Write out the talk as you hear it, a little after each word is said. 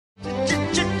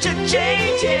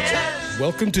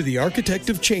Welcome to the Architect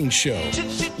of Change Show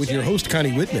with your host,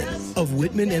 Connie Whitman of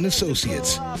Whitman and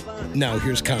Associates. Now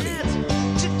here's Connie.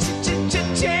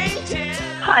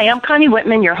 Hi, I'm Connie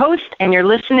Whitman, your host, and you're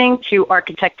listening to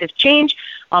Architect of Change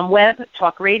on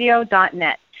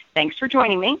webtalkradio.net. Thanks for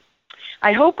joining me.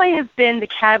 I hope I have been the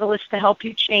catalyst to help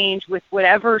you change with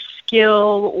whatever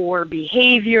skill or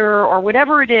behavior or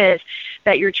whatever it is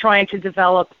that you're trying to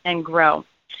develop and grow.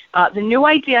 The new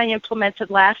idea I implemented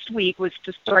last week was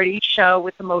to start each show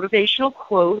with a motivational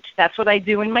quote. That's what I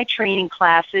do in my training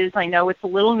classes. I know it's a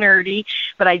little nerdy,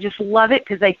 but I just love it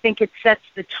because I think it sets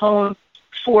the tone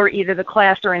for either the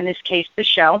class or, in this case, the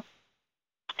show.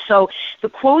 So the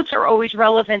quotes are always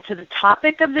relevant to the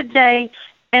topic of the day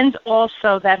and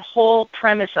also that whole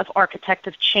premise of Architect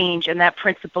of Change and that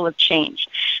principle of change.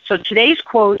 So today's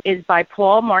quote is by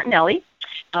Paul Martinelli.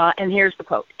 And here's the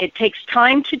quote. It takes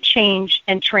time to change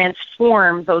and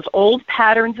transform those old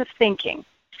patterns of thinking,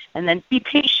 and then be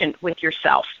patient with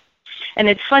yourself. And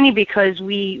it's funny because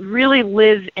we really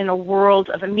live in a world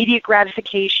of immediate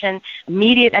gratification,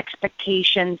 immediate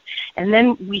expectations, and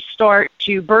then we start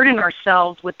to burden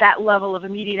ourselves with that level of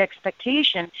immediate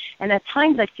expectation. And at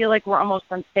times I feel like we're almost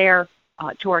unfair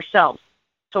to ourselves.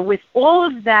 So with all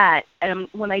of that,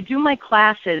 when I do my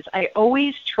classes, I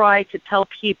always try to tell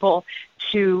people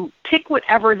to pick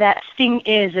whatever that thing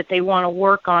is that they want to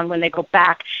work on when they go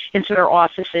back into their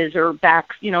offices or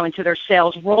back, into their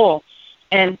sales role.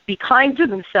 And be kind to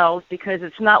themselves, because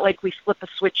it's not like we flip a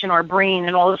switch in our brain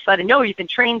and all of a sudden, you've been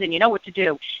trained and you know what to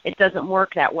do. It doesn't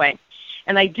work that way.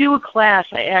 And I do a class.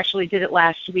 I actually did it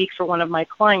last week for one of my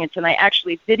clients, and I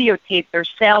actually videotaped their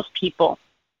salespeople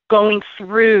going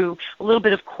through a little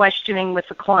bit of questioning with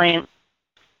the client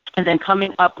and then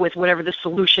coming up with whatever the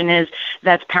solution is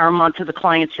that's paramount to the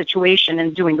client's situation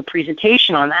and doing a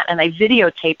presentation on that. And I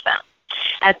videotape them.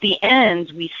 At the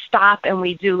end, we stop and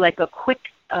we do like a quick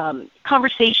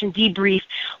conversation debrief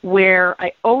where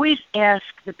I always ask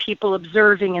the people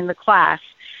observing in the class,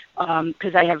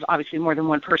 because I have obviously more than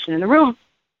one person in the room,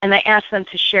 and I ask them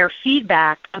to share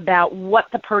feedback about what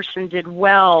the person did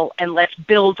well, and let's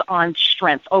build on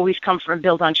strength. Always come from a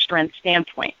build on strength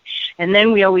standpoint. And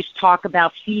then we always talk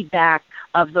about feedback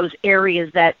of those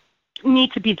areas that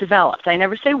need to be developed. I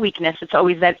never say weakness. It's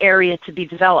always that area to be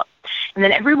developed. And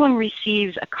then everyone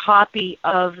receives a copy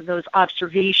of those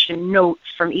observation notes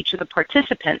from each of the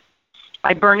participants.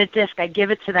 I burn a disc, I give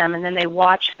it to them, and then they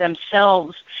watch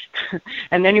themselves.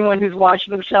 And anyone who's watched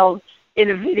themselves in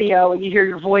a video and you hear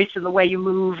your voice and the way you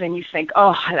move and you think,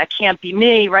 oh, that can't be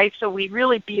me, right? So we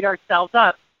really beat ourselves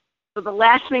up. So the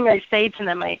last thing I say to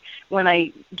them, when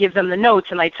I give them the notes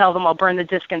and I tell them I'll burn the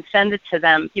disc and send it to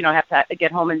them, I have to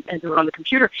get home and do it on the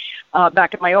computer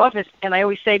back at my office. And I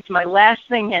always say to my last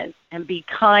thing is, and be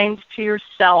kind to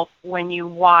yourself when you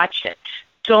watch it.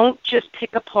 Don't just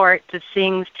pick apart the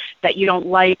things that you don't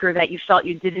like or that you felt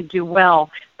you didn't do well,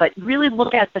 but really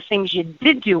look at the things you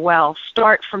did do well,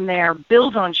 start from there,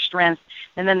 build on strength,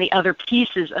 and then the other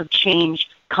pieces of change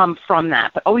come from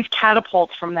that. But always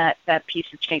catapult from that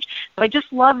piece of change. So I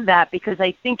just love that because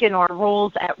I think in our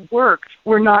roles at work,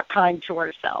 we're not kind to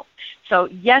ourselves. So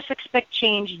yes, expect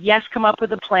change. Yes, come up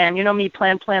with a plan. You know me,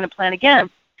 plan, and plan again.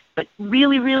 But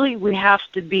really, really, we have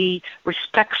to be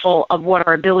respectful of what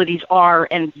our abilities are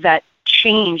and that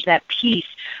change, that piece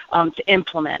to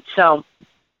implement. So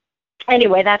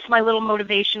anyway, that's my little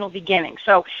motivational beginning.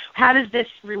 So how does this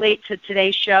relate to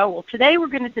today's show? Well, today we're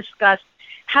going to discuss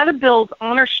how to build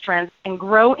on our strengths and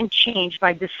grow and change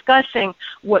by discussing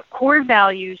what core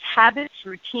values, habits,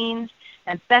 routines,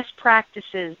 and best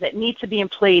practices that need to be in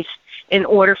place in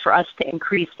order for us to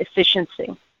increase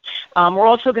efficiency. We're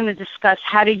also going to discuss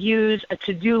how to use a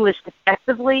to-do list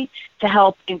effectively to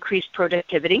help increase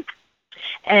productivity.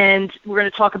 And we're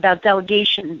going to talk about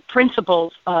delegation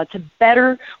principles to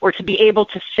better or to be able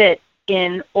to fit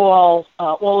in all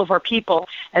of our people,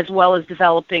 as well as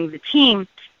developing the team,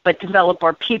 but develop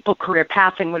our people career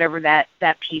pathing, whatever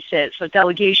that piece is. So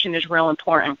delegation is real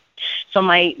important. So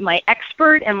my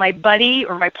expert and my buddy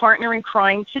or my partner in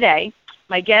crime today,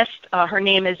 my guest, her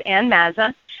name is Ann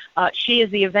Mazza. She is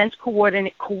the events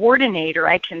coordinator.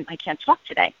 I can't talk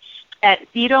today, at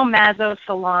Vito Mazzo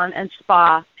Salon and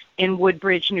Spa in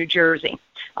Woodbridge, New Jersey.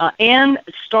 Ann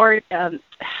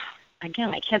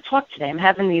again, I can't talk today. I'm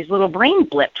having these little brain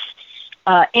blips.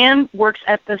 Ann works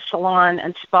at the salon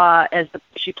and spa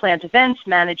she plans events,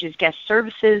 manages guest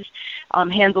services,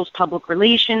 handles public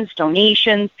relations,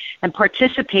 donations, and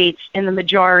participates in the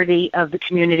majority of the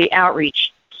community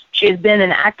outreach. She has been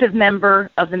an active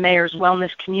member of the Mayor's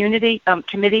Wellness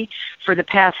Committee for the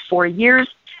past 4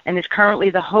 years and is currently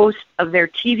the host of their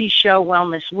TV show,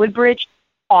 Wellness Woodbridge,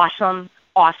 awesome,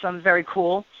 very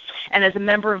cool. And as a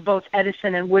member of both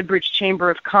Edison and Woodbridge Chamber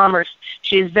of Commerce,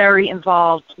 she is very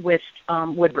involved with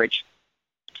Woodbridge.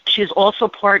 She is also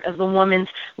part of the Women's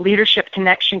Leadership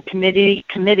Connection Committee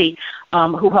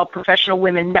who help professional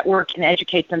women network and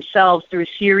educate themselves through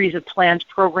a series of planned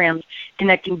programs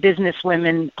connecting business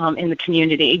women in the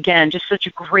community. Again, just such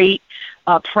a great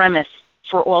premise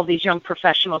for all these young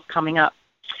professionals coming up.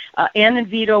 Ann and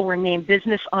Vito were named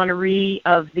Business Honoree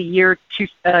of the year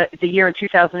in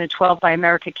 2012 by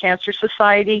American Cancer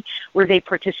Society, where they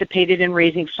participated in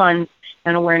raising funds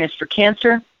and awareness for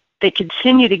cancer. They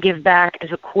continue to give back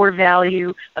as a core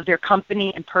value of their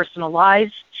company and personal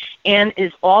lives. Ann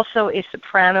is also a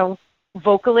soprano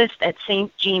vocalist at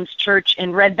St. James Church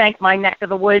in Red Bank, my neck of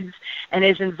the woods, and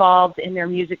is involved in their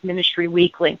music ministry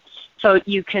weekly. So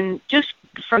you can just,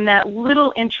 from that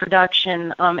little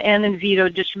introduction, Ann and Vito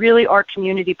just really are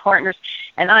community partners,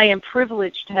 and I am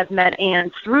privileged to have met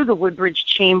Ann through the Woodbridge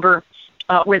Chamber,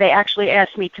 where they actually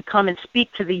asked me to come and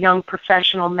speak to the young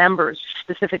professional members,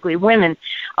 specifically women,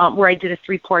 where I did a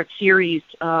 3-part series.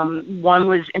 One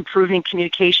was improving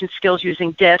communication skills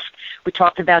using DISC. We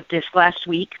talked about DISC last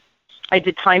week. I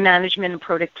did time management and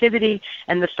productivity,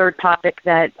 and the third topic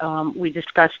that we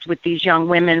discussed with these young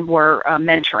women were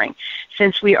mentoring.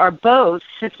 Since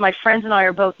my friends and I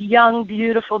are both young,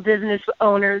 beautiful business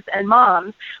owners and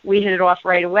moms, we hit it off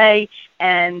right away,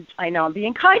 and I know I'm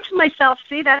being kind to myself.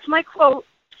 See, that's my quote.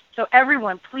 So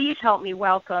everyone, please help me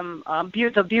welcome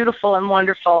the beautiful and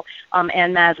wonderful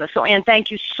Ann Mazza. So Ann,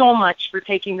 thank you so much for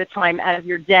taking the time out of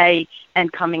your day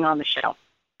and coming on the show.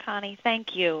 Connie,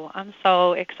 thank you. I'm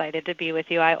so excited to be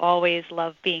with you. I always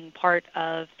love being part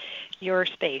of your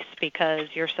space because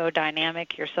you're so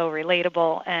dynamic, you're so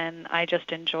relatable, and I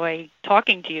just enjoy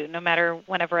talking to you no matter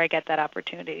whenever I get that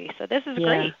opportunity. So this is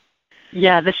great.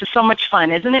 Yeah, this is so much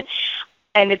fun, isn't it?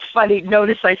 And it's funny,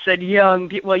 notice I said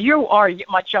young. Well, you are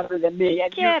much younger than me,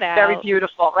 and you're very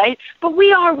beautiful, right? But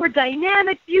we're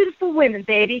dynamic, beautiful women,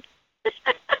 baby.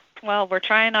 Well, we're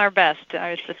trying our best.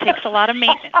 It takes a lot of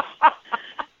maintenance.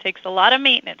 Takes a lot of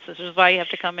maintenance. This is why you have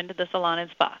to come into the salon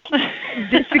and spa.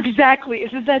 This exactly.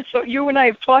 Isn't that so? You and I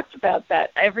have talked about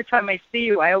that. Every time I see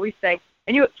you, I always say,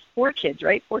 and you have 4 kids,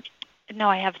 right? 4 kids? No,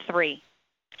 I have 3.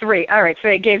 3. All right, so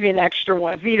I gave you an extra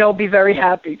one. Vito will be very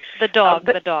happy. The dog.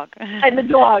 And the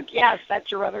dog, yes, that's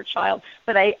your other child.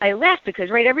 But I laugh because,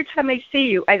 right, every time I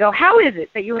see you, I go, how is it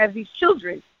that you have these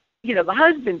children? You know, the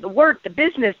husband, the work, the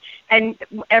business, and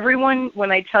everyone,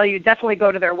 when I tell you, definitely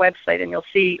go to their website, and you'll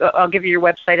see, I'll give you your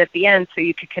website at the end so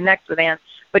you can connect with Ann.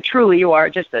 But truly, you are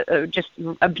just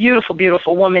a beautiful,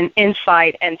 beautiful woman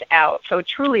inside and out. So it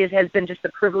truly has been just a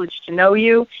privilege to know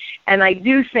you, and I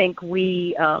do think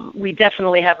we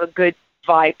definitely have a good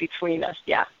vibe between us.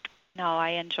 Yeah. No, I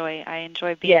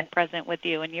enjoy being present with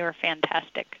you, and you're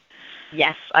fantastic.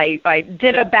 Yes, I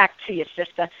did a back to you,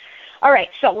 sister. All right,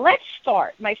 so let's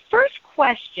start. My first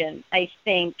question, I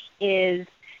think, is,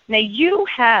 now you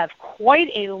have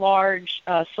quite a large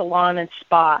salon and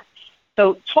spa.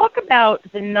 So talk about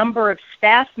the number of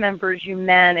staff members you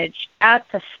manage at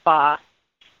the spa,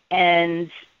 and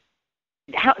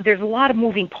how there's a lot of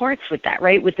moving parts with that,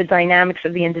 right, with the dynamics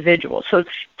of the individual. So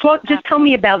just tell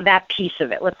me about that piece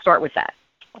of it. Let's start with that.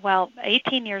 Well,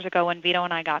 18 years ago when Vito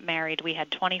and I got married, we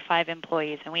had 25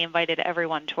 employees, and we invited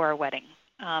everyone to our wedding.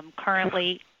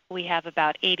 Currently, we have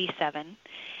about 87,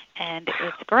 and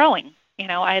it's growing. You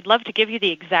know, I'd love to give you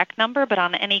the exact number, but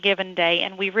on any given day,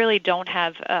 and we really don't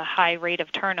have a high rate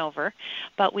of turnover,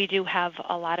 but we do have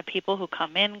a lot of people who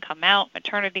come in, come out,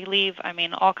 maternity leave, I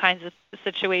mean, all kinds of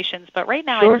situations. But right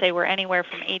now, I'd say we're anywhere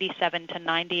from 87 to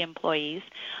 90 employees.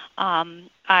 I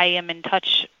am in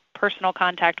personal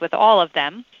contact with all of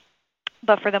them.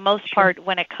 But for the most part,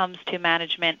 when it comes to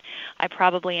management, I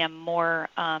probably am more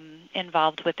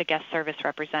involved with the guest service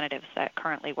representatives that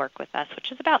currently work with us,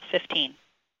 which is about 15.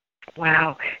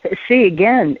 Wow. See,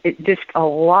 again, just a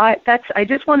lot. I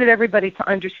just wanted everybody to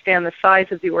understand the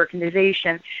size of the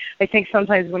organization. I think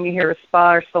sometimes when you hear a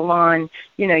spa or salon,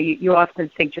 you know, you often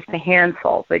think just a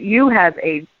handful. But you have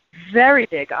a very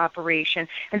big operation,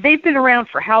 and they've been around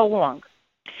for how long?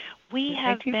 We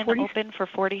have been open for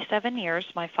 47 years.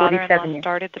 My father-in-law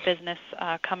started the business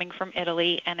coming from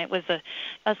Italy, and it was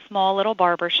a small little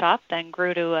barber shop, then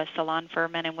grew to a salon for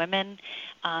men and women.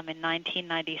 In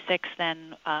 1996,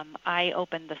 then I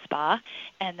opened the spa,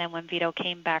 and then when Vito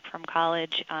came back from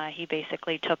college, he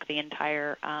basically took the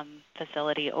entire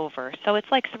facility over. So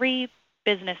it's like 3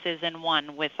 businesses in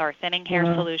one, with our thinning hair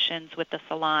solutions, with the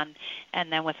salon,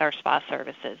 and then with our spa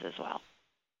services as well.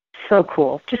 So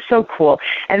cool, just so cool.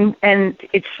 And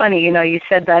it's funny, you know, you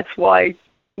said that's why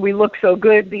we look so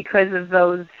good because of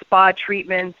those spa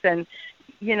treatments. And,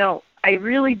 I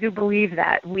really do believe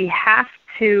that we have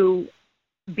to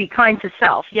be kind to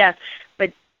self, yes.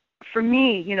 But for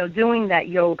me, doing that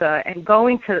yoga and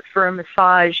going for a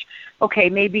massage, okay,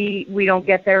 maybe we don't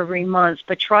get there every month,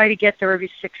 but try to get there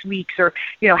every 6 weeks, or,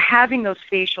 having those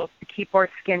facials to keep our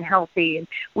skin healthy. And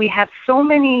we have so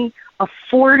many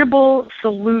affordable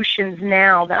solutions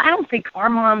now that I don't think our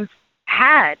moms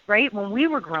had, right, when we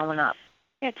were growing up.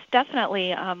 It's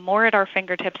definitely more at our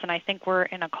fingertips, and I think we're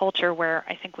in a culture where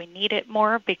I think we need it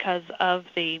more because of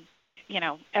the,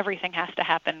 everything has to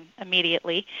happen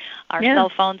immediately. Our cell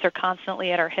phones are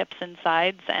constantly at our hips and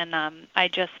sides, and I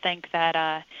just think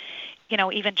that,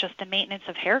 even just the maintenance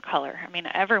of hair color. I mean,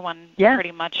 everyone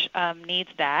pretty much needs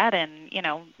that, and,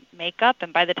 makeup.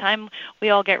 And by the time we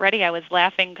all get ready, I was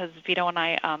laughing because Vito and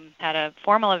I had a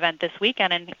formal event this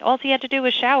weekend, and all he had to do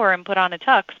was shower and put on a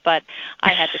tux. But I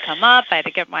had to come up, I had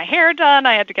to get my hair done,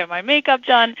 I had to get my makeup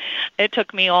done. It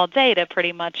took me all day to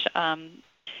pretty much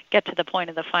get to the point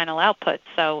of the final output.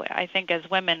 So I think as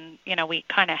women, we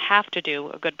kind of have to do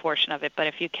a good portion of it. But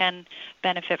if you can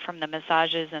benefit from the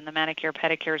massages and the manicure,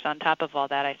 pedicures on top of all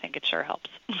that, I think it sure helps.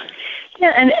 Yeah,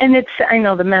 and it's, I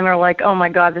know the men are like, oh my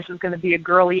God, this is going to be a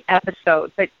girly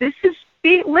episode. But this is,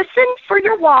 listen for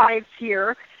your wives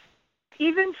here.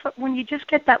 Even when you just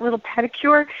get that little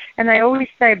pedicure, and I always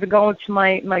say, I've been going to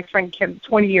my friend Kim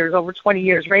over 20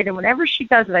 years, right? And whenever she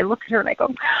does it, I look at her and I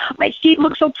go, my feet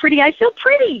look so pretty. I feel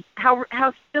pretty.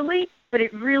 How silly, but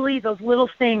it really, those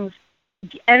little things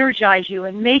energize you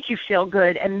and make you feel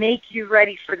good and make you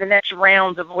ready for the next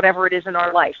round of whatever it is in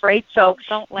our life, right? So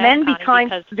men, be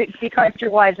kind to your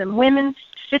wives, and women,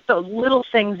 fit those little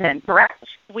things in, correct?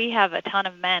 We have a ton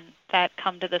of men that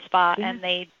come to the spa, and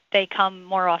they come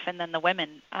more often than the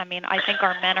women. I mean, I think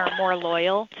our men are more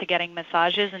loyal to getting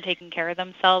massages and taking care of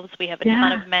themselves. We have a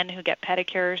ton of men who get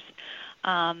pedicures.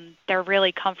 They're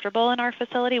really comfortable in our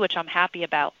facility, which I'm happy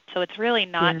about. So it's really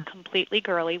not completely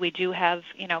girly. We do have,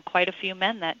 quite a few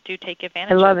men that do take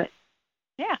advantage of it. I love it.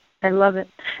 Yeah. I love it.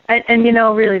 And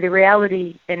really the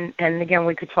reality, and again,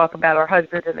 we could talk about our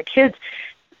husbands and the kids,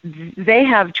 they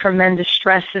have tremendous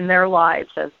stress in their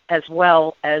lives as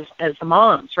well as the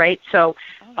moms, right? So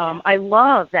I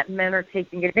love that men are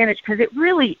taking advantage, because it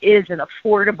really is an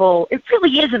affordable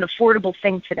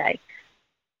thing today.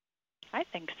 I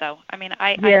think so. I mean,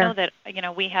 I know that,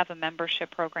 we have a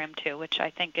membership program too, which I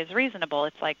think is reasonable.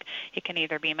 It's like it can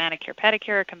either be manicure,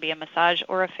 pedicure, it can be a massage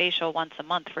or a facial once a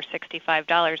month for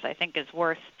 $65, I think is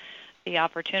worth the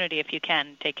opportunity if you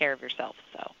can take care of yourself.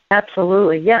 So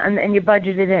absolutely, yeah, and you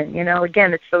budget it in.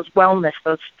 Again, it's those wellness,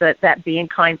 that being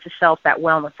kind to self, that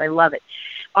wellness. I love it.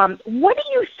 What do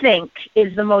you think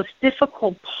is the most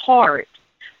difficult part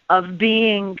of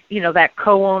being, that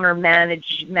co-owner,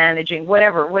 managing,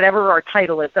 whatever our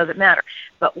title is, doesn't matter.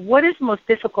 But what is the most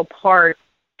difficult part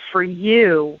for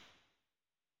you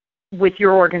with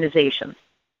your organization?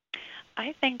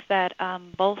 I think that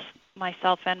both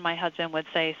myself and my husband would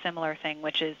say a similar thing,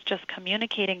 which is just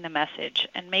communicating the message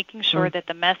and making sure that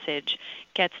the message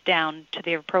gets down to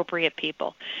the appropriate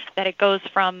people, that it goes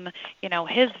from,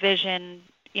 his vision,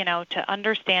 to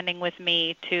understanding with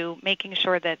me, to making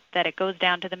sure that it goes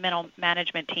down to the middle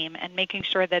management team and making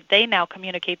sure that they now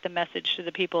communicate the message to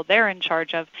the people they're in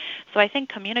charge of. So I think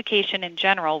communication in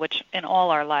general, which in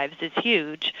all our lives is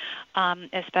huge,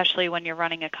 especially when you're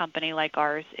running a company like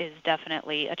ours, is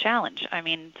definitely a challenge. I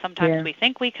mean, sometimes we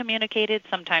think we communicated,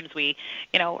 sometimes we,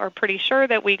 are pretty sure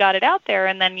that we got it out there,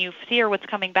 and then you hear what's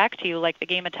coming back to you, like the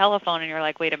game of telephone, and you're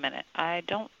like, wait a minute, I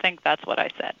don't think that's what I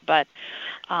said. But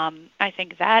I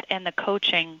think that and the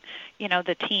coaching,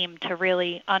 the team to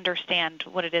really understand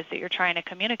what it is that you're trying to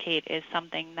communicate is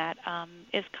something that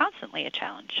is constantly a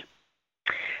challenge.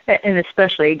 And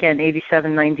especially, again,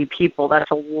 87, 90 people,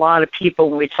 that's a lot of people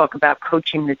when we talk about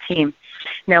coaching the team.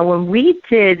 Now, when we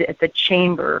did at the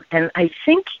chamber, and I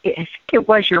think it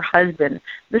was your husband,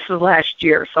 this was last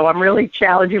year, so I'm really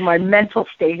challenging my mental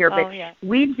state here, but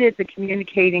we did the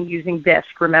communicating using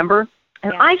BISC, remember?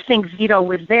 And I think Vito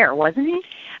was there, wasn't he?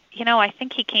 I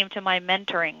think he came to my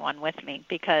mentoring one with me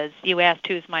because you asked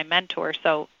who's my mentor,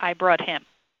 so I brought him.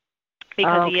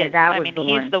 Because he is,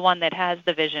 he's the one that has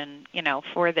the vision,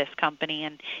 for this company,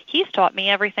 and he's taught me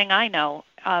everything I know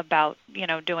about,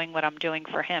 doing what I'm doing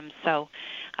for him. So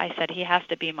I said he has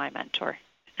to be my mentor.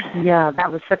 Yeah,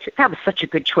 that was such a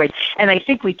good choice. And I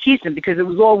think we teased him because it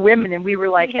was all women, and we were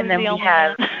like, and then we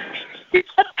have,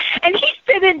 and he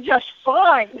fit in just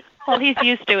fine. Well, he's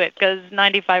used to it because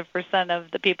 95% of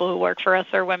the people who work for us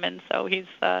are women, so he's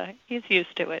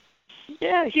used to it.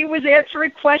 Yeah, he was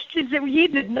answering questions, and he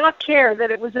did not care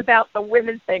that it was about the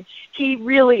women thing. He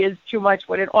really is too much.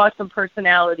 What an awesome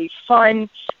personality, fun,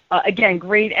 again,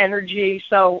 great energy.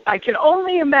 So I can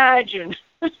only imagine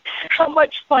how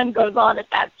much fun goes on at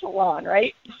that salon,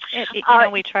 right?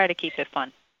 We try to keep it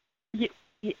fun.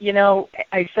 You know,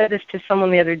 I said this to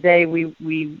someone the other day. We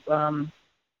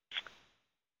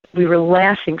were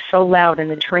laughing so loud in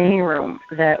the training room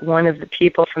that one of the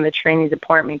people from the training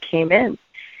department came in,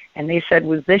 and they said,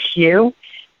 "Was this you?"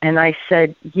 And I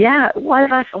said, "Yeah."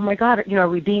 Why? Oh my God! Are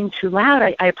we being too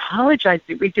loud? I apologize.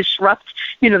 Did we disrupt,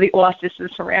 the office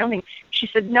and surrounding? She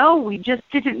said, "No, we just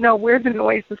didn't know where the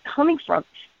noise was coming from."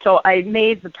 So I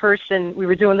made the person. We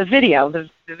were doing the video, and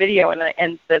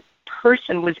the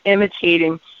person was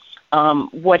imitating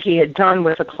what he had done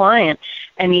with a client,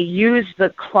 and he used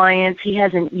the client. He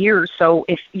has an ear, so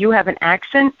if you have an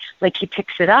accent, like, he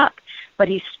picks it up. But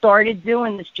he started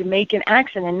doing this Jamaican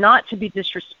accent, and not to be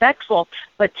disrespectful,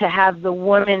 but to have the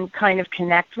woman kind of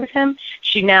connect with him.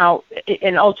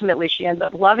 And ultimately she ended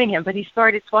up loving him, but he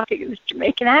started talking in this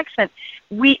Jamaican accent.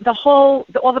 All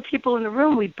the people in the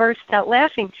room, we burst out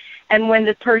laughing. And when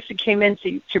the person came in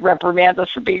to reprimand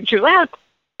us for being too loud,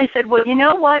 I said, "Well, you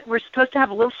know what? We're supposed to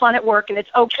have a little fun at work, and it's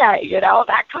okay,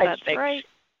 that kind of thing." That's right.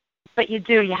 But you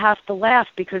have to laugh,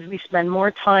 because we spend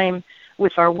more time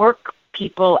with our work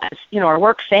people, as our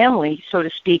work family, so to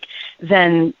speak,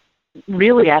 than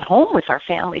really at home with our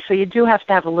family. So you do have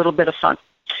to have a little bit of fun.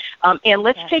 And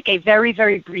let's take a very,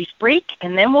 very brief break,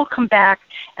 and then we'll come back.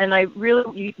 And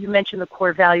you mentioned the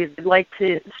core values. I'd like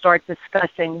to start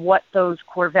discussing what those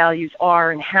core values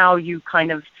are and how you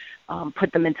kind of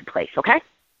put them into place, okay?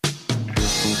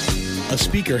 A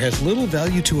speaker has little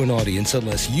value to an audience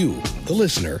unless you, the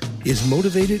listener, is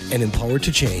motivated and empowered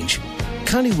to change.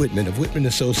 Connie Whitman of Whitman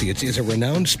Associates is a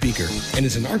renowned speaker and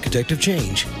is an architect of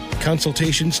change.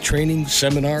 Consultations, training,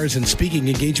 seminars, and speaking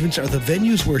engagements are the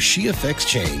venues where she affects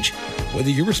change. Whether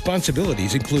your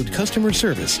responsibilities include customer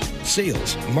service,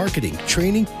 sales, marketing,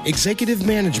 training, executive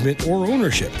management, or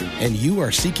ownership, and you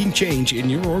are seeking change in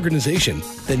your organization,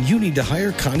 then you need to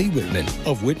hire Connie Whitman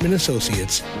of Whitman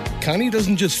Associates. Connie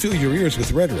doesn't just fill your ears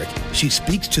with rhetoric. She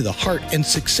speaks to the heart and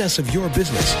success of your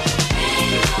business.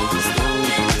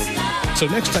 So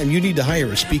next time you need to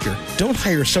hire a speaker, don't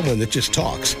hire someone that just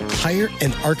talks. Hire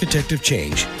an architect of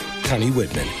change. Connie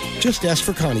Whitman. Just ask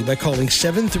for Connie by calling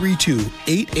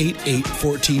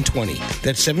 732-888-1420.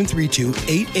 That's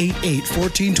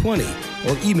 732-888-1420.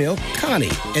 Or email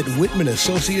Connie at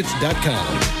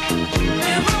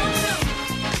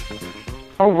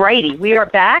whitmanassociates.com. All righty, we are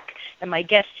back, and my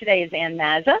guest today is Ann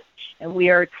Mazza, and we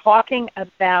are talking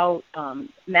about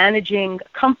managing a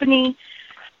company,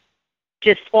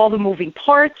 just all the moving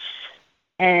parts,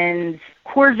 and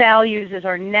core values is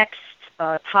our next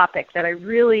topic that I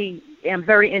really am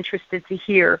very interested to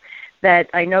hear.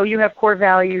 That I know you have core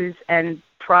values and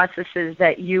processes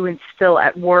that you instill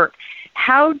at work.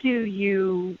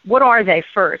 What are they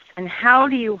first, and how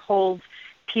do you hold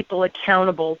people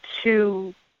accountable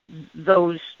to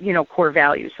those, core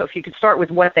values? So if you could start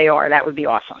with what they are, that would be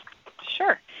awesome.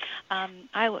 Sure.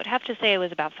 I would have to say it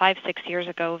was about 5-6 years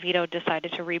ago, Vito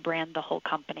decided to rebrand the whole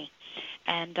company.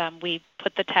 And we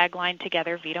put the tagline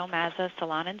together, Vito Mazza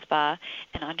Salon and Spa,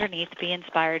 and underneath, be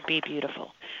inspired, be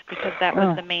beautiful. Because that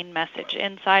was the main message.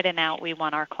 Inside and out, we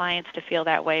want our clients to feel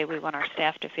that way. We want our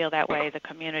staff to feel that way, the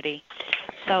community.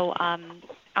 So on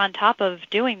top of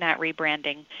doing that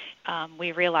rebranding,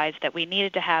 we realized that we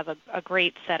needed to have a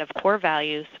great set of core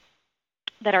values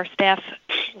that our staff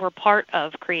were part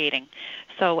of creating.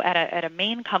 So at a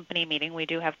main company meeting, we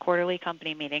do have quarterly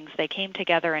company meetings, they came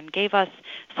together and gave us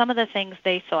some of the things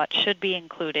they thought should be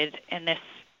included in this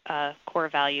core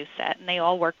value set. And they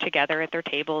all worked together at their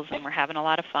tables, and we're having a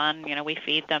lot of fun. We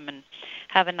feed them and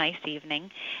have a nice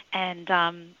evening. And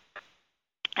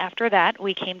after that,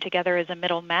 we came together as a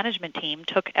middle management team,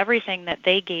 took everything that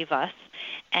they gave us,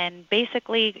 and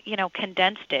basically,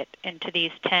 condensed it into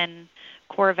these 10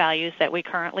 core values that we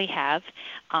currently have.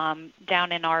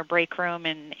 Down in our break room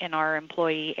and in our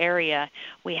employee area,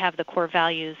 we have the core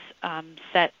values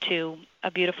set to a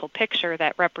beautiful picture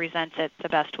that represents it the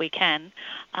best we can.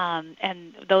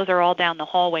 And those are all down the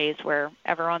hallways where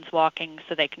everyone's walking,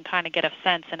 so they can kind of get a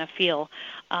sense and a feel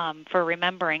for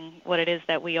remembering what it is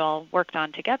that we all worked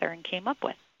on together and came up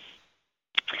with.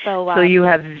 So you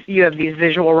have these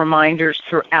visual reminders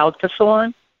throughout the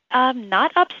salon?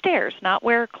 Not upstairs, not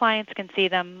where clients can see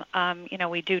them.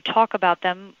 We do talk about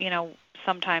them,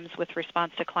 sometimes with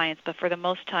response to clients, but for the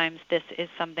most times, this is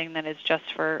something that is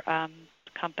just for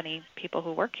company people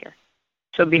who work here.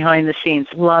 So behind the scenes.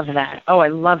 Love that. Oh, I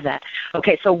love that.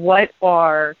 Okay, so what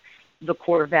are the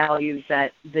core values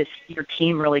that your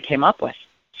team really came up with?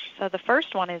 So the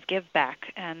first one is give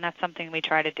back, and that's something we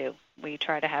try to do. We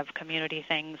try to have community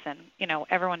things, and,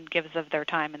 everyone gives of their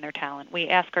time and their talent. We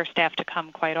ask our staff to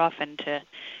come quite often to,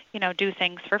 do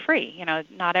things for free.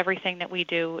 Not everything that we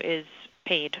do is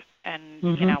paid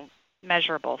and,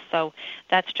 measurable. So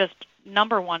that's just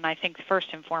number one. I think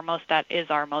first and foremost, that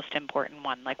is our most important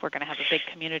one. Like, we're going to have a big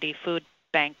community food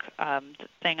bank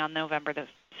thing on November the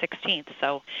 16th.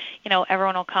 So,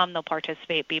 everyone will come, they'll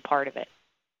participate, be part of it.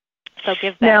 So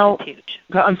give back is huge.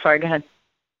 I'm sorry, go ahead.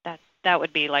 That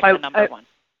would be like the number one.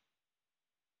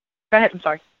 Go ahead, I'm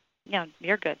sorry. Yeah,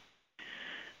 you're good.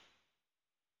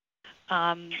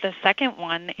 The second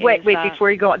one is... Wait,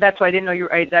 before you go, that's why I didn't know you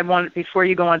were... before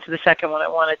you go on to the second one, I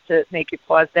wanted to make you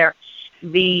pause there.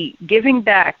 The giving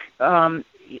back,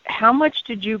 how much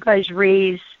did you guys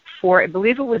raise for, I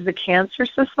believe it was the Cancer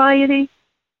Society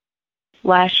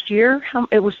last year?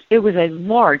 It was a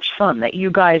large sum that you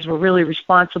guys were really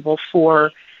responsible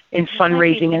for in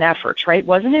fundraising and efforts, right?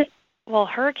 Wasn't it? Well,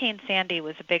 Hurricane Sandy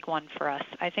was a big one for us.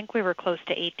 I think we were close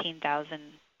to $18,000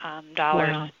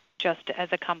 Wow. just as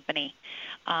a company.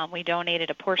 We donated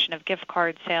a portion of gift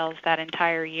card sales that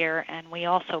entire year, and we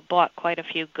also bought quite a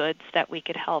few goods that we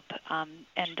could help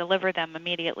and deliver them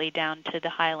immediately down to the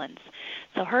Highlands.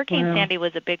 So Hurricane Sandy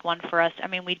was a big one for us. I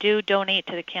mean, we do donate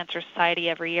to the Cancer Society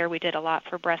every year. We did a lot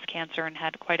for breast cancer and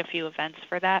had quite a few events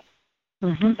for that.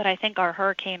 Mm-hmm. But I think our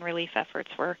hurricane relief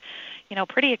efforts were,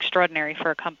 pretty extraordinary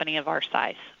for a company of our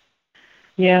size.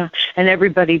 Yeah, and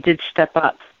everybody did step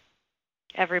up.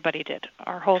 Everybody did.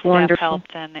 Our whole staff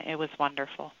helped, and it was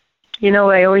wonderful.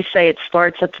 I always say it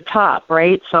starts at the top,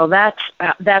 right? So that's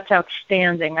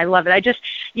outstanding. I love it. I just,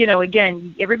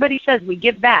 again, everybody says we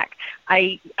give back.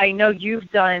 I know you've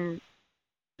done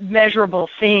measurable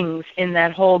things in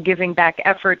that whole giving back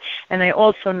effort, and I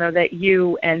also know that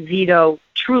you and Vito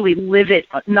truly live it,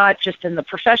 not just in the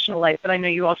professional life, but I know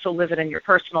you also live it in your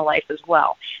personal life as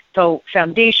well. So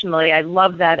foundationally, I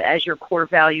love that as your core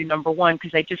value number one,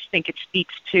 because I just think it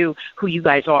speaks to who you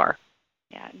guys are.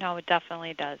 Yeah, no, it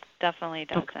definitely does. Definitely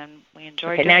does, okay. And we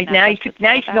enjoy doing that. Now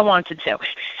you can go on to two.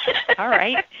 All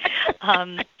right.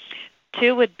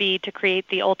 Two would be to create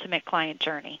the ultimate client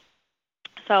journey.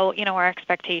 So, our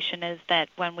expectation is that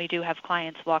when we do have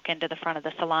clients walk into the front of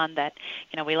the salon that,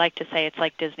 we like to say it's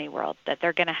like Disney World, that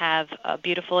they're going to have a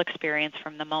beautiful experience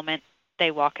from the moment they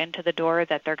walk into the door,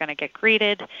 that they're going to get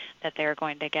greeted, that they're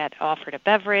going to get offered a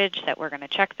beverage, that we're going to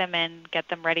check them in, get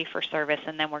them ready for service,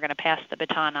 and then we're going to pass the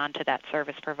baton on to that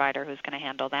service provider who's going to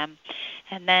handle them.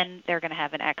 And then they're going to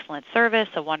have an excellent service,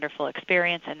 a wonderful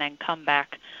experience, and then come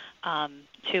back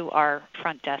to our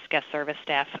front desk guest service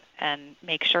staff and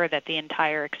make sure that the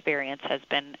entire experience has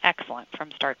been excellent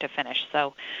from start to finish.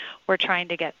 So we're trying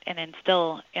to get and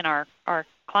instill in our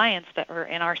clients that are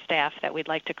in our staff that we'd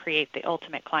like to create the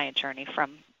ultimate client journey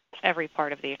from every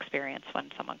part of the experience when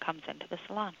someone comes into the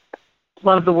salon.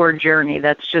 Love the word journey.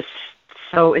 That's just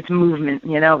so it's movement,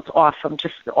 it's awesome,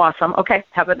 just awesome. Okay,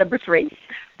 how about number three?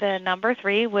 The number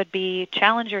three would be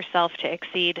challenge yourself to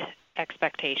exceed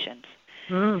expectations.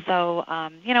 So,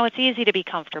 it's easy to be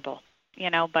comfortable,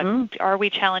 but are we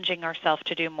challenging ourselves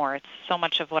to do more? It's so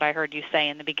much of what I heard you say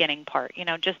in the beginning part.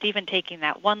 Just even taking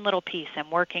that one little piece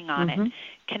and working on it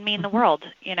can mean the world,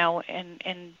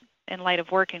 in light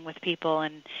of working with people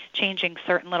and changing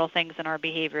certain little things in our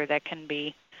behavior that can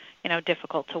be,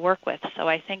 difficult to work with. So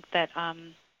I think that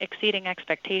exceeding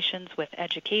expectations with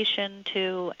education,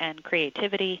 too, and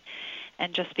creativity,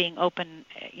 and just being open,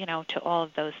 to all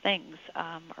of those things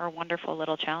are wonderful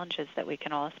little challenges that we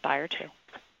can all aspire to.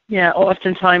 Yeah,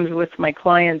 oftentimes with my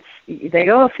clients, they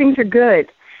go, things are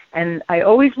good. And I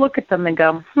always look at them and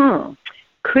go,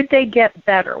 could they get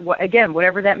better? Again,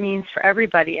 whatever that means for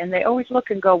everybody. And they always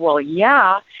look and go, well,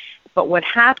 yeah. But what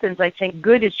happens, I think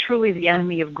good is truly the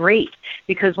enemy of great.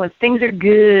 Because when things are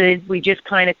good, we just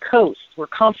kind of coast. We're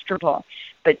comfortable.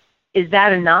 But is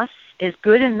that enough? Is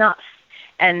good enough?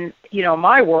 And,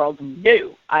 my world,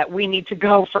 no. We need to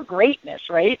go for greatness,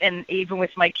 right? And even with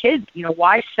my kids,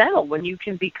 why settle when you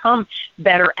can become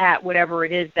better at whatever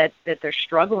it is that they're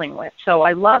struggling with? So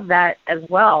I love that as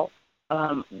well.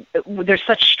 There's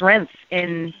such strength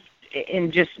in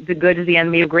just the good is the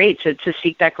enemy of great, to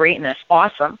seek that greatness.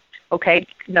 Awesome. Okay,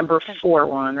 number 4,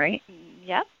 Juan, right?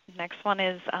 Yep. Next one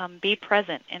is be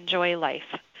present, enjoy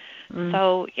life.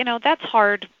 So, that's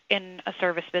hard in a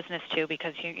service business too,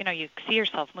 because you see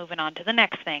yourself moving on to the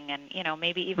next thing, and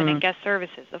maybe even in guest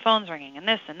services, the phone's ringing and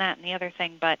this and that and the other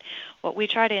thing. But what we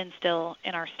try to instill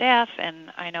in our staff,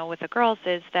 and I know with the girls,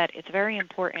 is that it's very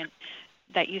important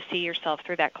that you see yourself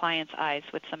through that client's eyes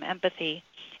with some empathy,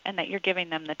 and that you're giving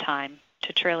them the time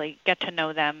to truly get to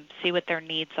know them, see what their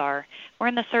needs are. We're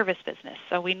in the service business,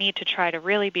 so we need to try to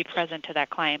really be present to that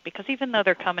client, because even though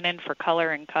they're coming in for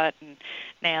color and cut and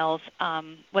nails,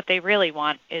 what they really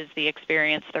want is the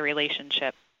experience, the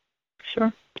relationship.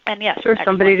 Sure. And yes, sure,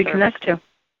 somebody to connect to.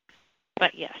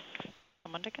 But yes,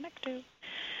 someone to connect to.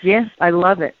 Yeah, I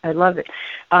love it. I love it.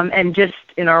 And just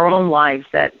in our own lives,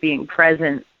 that being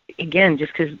present, again,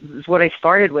 just because it's what I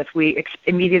started with,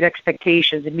 immediate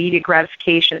expectations, immediate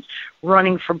gratifications,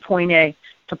 running from point A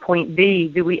to point B.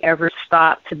 Do we ever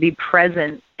stop to be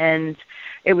present? And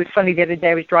it was funny, the other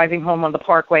day I was driving home on the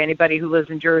Parkway. Anybody who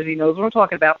lives in Jersey knows what I'm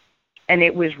talking about. And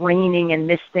it was raining and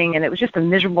misting, and it was just a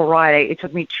miserable ride. It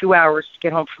took me 2 hours to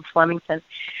get home from Flemington.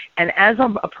 And as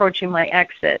I'm approaching my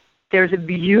exit, there's a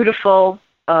beautiful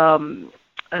rainbow.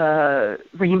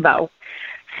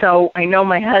 So I know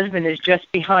my husband is just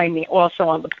behind me, also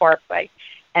on the Parkway,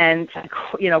 and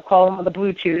call him on the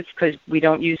Bluetooth, because we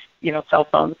don't use cell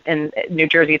phones in New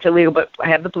Jersey. It's illegal, but I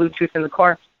have the Bluetooth in the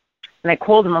car. And I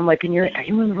called him. I'm like, are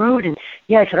you on the road? And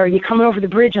yeah, I said, are you coming over the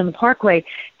bridge on the Parkway?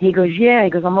 And he goes, yeah. He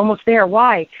goes, I'm almost there.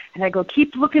 Why? And I go,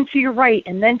 keep looking to your right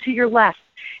and then to your left.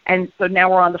 And so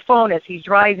now we're on the phone as he's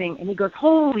driving, and he goes,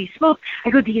 holy smoke. I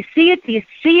go, do you see it? Do you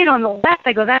see it on the left?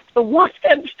 I go, that's the one.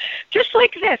 And just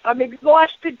like this, I'm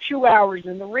exhausted, 2 hours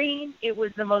in the rain. It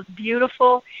was the most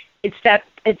beautiful. It's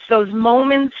those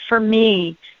moments for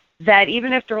me that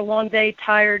even after a long day,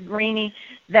 tired, rainy,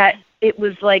 that it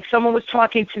was like someone was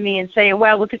talking to me and saying,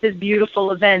 wow, look at this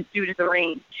beautiful event due to the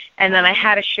rain. And then I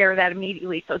had to share that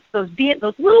immediately. So it's those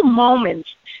little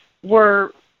moments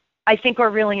I think are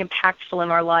really impactful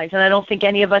in our lives. And I don't think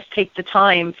any of us take the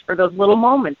time for those little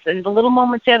moments. And the little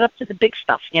moments add up to the big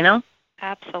stuff,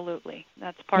 Absolutely.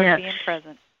 That's part of being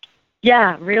present.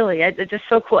 Yeah, really. It's just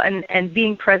so cool. And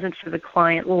being present for the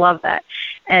client, love that.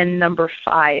 And number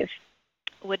 5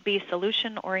 would be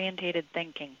solution-oriented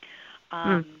thinking.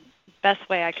 Best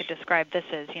way I could describe this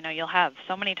is, you'll have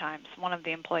so many times one of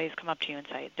the employees come up to you and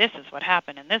say, this is what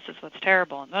happened, and this is what's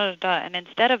terrible, and da, da, da. And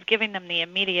instead of giving them the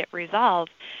immediate resolve,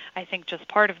 I think just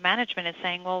part of management is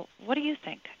saying, well, what do you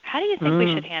think? How do you think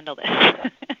we should handle this?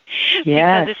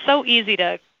 Yes. Because it's so easy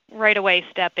to right away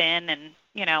step in and,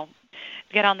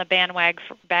 get on the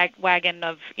bandwagon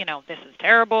of, this is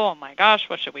terrible, oh my gosh,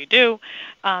 what should we do?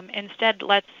 Instead,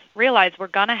 let's realize we're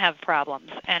going to have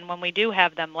problems. And when we do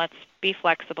have them, let's be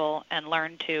flexible and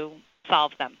learn to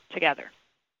solve them together.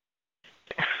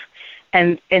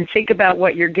 And think about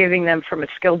what you're giving them from a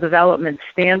skill development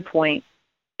standpoint.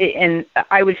 And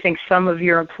I would think some of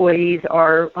your employees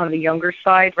are on the younger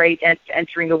side, right,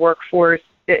 entering the workforce,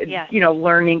 yes.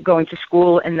 Learning, going to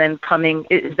school, and then coming.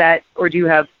 Is that, or do you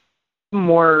have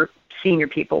more senior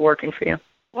people working for you?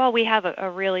 Well, we have a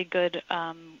really good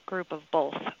group of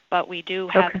both, but we do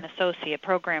have an associate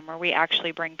program where we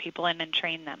actually bring people in and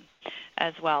train them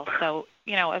as well. So,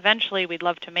 eventually we'd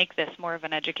love to make this more of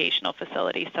an educational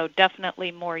facility. So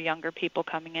definitely more younger people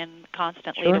coming in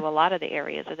constantly to a lot of the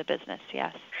areas of the business,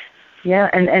 yes. Yeah,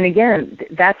 and again,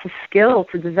 that's a skill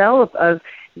to develop of,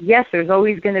 yes, there's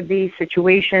always going to be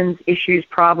situations, issues,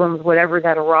 problems, whatever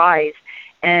that arise,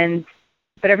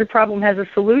 but every problem has a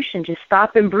solution. Just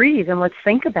stop and breathe and let's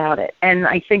think about it. And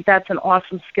I think that's an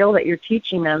awesome skill that you're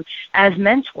teaching them as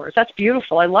mentors. That's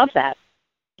beautiful. I love that.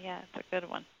 Yeah, it's a good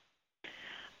one.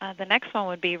 The next one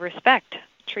would be respect.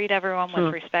 Treat everyone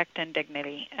with respect and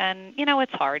dignity. And,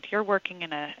 it's hard. You're working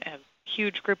in a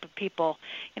huge group of people.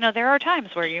 There are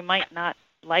times where you might not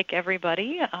like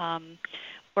everybody.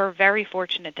 We're very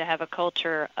fortunate to have a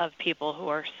culture of people who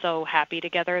are so happy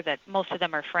together that most of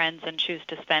them are friends and choose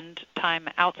to spend time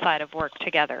outside of work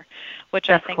together, which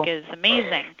I think is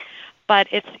amazing. But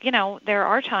it's, there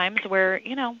are times where,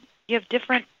 you have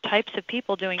different types of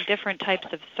people doing different types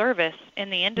of service in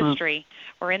the industry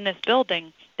or in this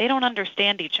building. They don't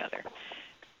understand each other.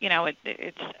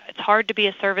 It's hard to be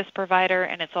a service provider,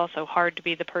 and it's also hard to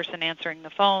be the person answering the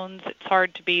phones. It's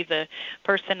hard to be the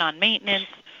person on maintenance.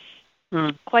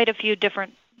 Quite a few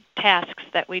different tasks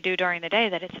that we do during the day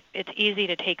that it's easy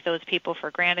to take those people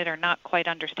for granted or not quite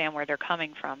understand where they're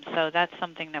coming from. So that's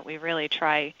something that we really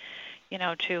try,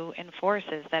 to enforce,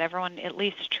 is that everyone at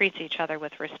least treats each other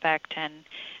with respect and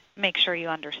make sure you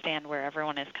understand where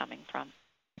everyone is coming from.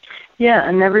 Yeah,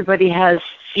 and everybody has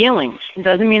feelings. It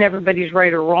doesn't mean everybody's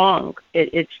right or wrong.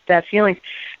 It's that feeling.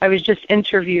 I was just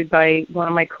interviewed by one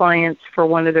of my clients for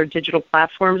one of their digital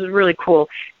platforms. It was really cool.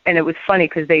 And it was funny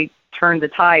because they turned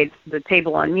the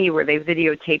table on me where they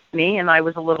videotaped me, and I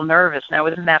was a little nervous. Now,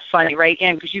 isn't that funny, right,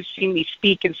 Ann? Because you've seen me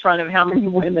speak in front of how many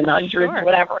women, hundreds,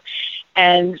 whatever.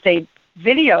 And they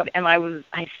videoed, and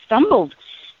I stumbled.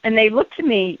 And they looked at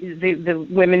me, the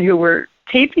women who were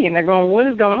taping, and they're going, what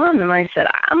is going on? And I said,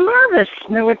 I'm nervous.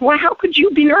 And they're like, well, how could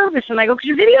you be nervous? And I go, because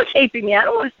you're videotaping me. I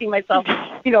don't want to see myself,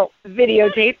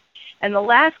 videotaped. And the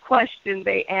last question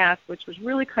they asked, which was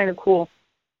really kind of cool,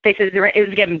 they said it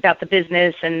was again about the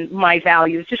business and my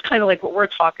values, just kind of like what we're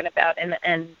talking about.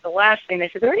 And the last thing, they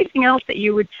said, is there anything else that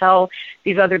you would tell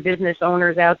these other business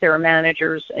owners out there or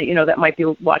managers, that might be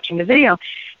watching the video?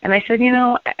 And I said,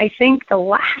 I think the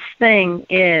last thing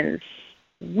is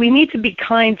we need to be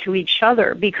kind to each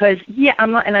other because,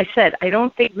 and I said, I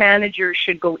don't think managers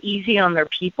should go easy on their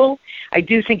people. I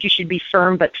do think you should be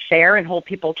firm but fair and hold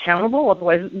people accountable.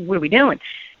 Otherwise, what are we doing?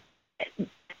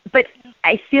 But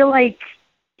I feel like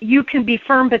you can be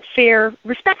firm but fair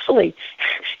respectfully.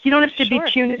 You don't have to be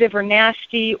punitive or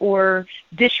nasty or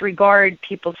disregard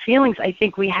people's feelings. I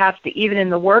think we have to, even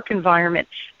in the work environment,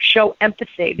 show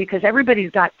empathy because everybody's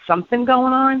got something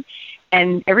going on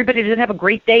and everybody doesn't have a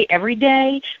great day every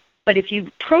day. But if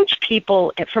you approach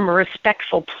people from a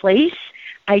respectful place,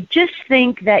 I just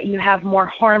think that you have more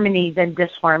harmony than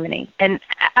disharmony. And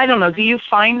I don't know, do you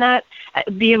find that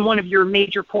being one of your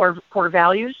major core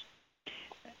values?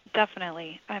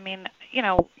 Definitely. I mean,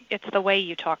 it's the way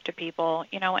you talk to people,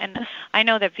 and I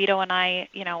know that Vito and I,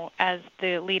 as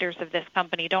the leaders of this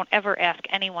company, don't ever ask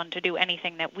anyone to do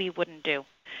anything that we wouldn't do.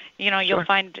 You'll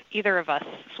find either of us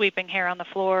sweeping hair on the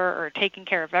floor or taking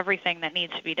care of everything that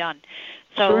needs to be done.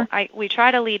 So we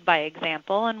try to lead by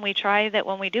example, and we try that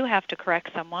when we do have to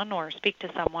correct someone or speak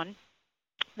to someone,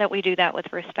 that we do that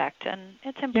with respect, and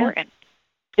it's important. Yeah.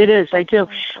 It is, I do.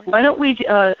 Why don't we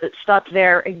stop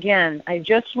there again? I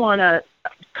just want to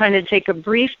kind of take a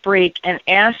brief break and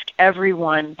ask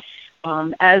everyone,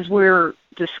 as we're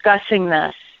discussing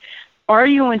this, are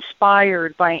you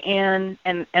inspired by Ann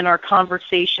and our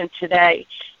conversation today?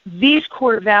 These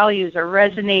core values are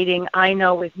resonating, I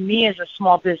know, with me as a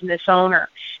small business owner.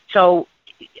 So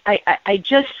I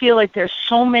just feel like there's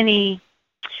so many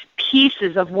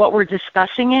pieces of what we're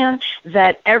discussing in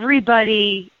that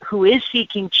everybody who is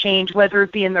seeking change, whether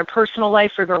it be in their personal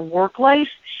life or their work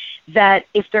life, that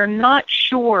if they're not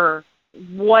sure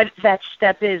what that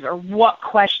step is or what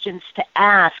questions to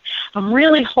ask, I'm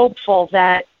really hopeful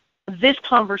that this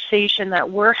conversation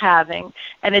that we're having,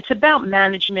 and it's about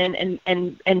management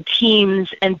and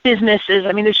teams and businesses.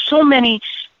 I mean, there's so many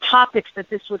topics that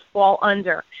this would fall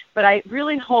under, but I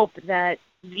really hope that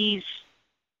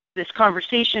this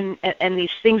conversation and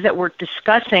these things that we're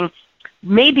discussing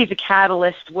may be the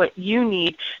catalyst, what you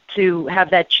need to have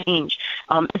that change.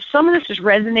 If some of this is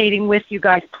resonating with you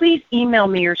guys, please email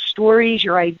me your stories,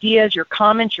 your ideas, your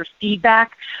comments, your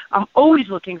feedback. I'm always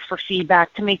looking for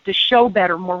feedback to make the show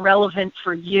better, more relevant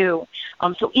for you.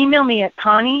 So email me at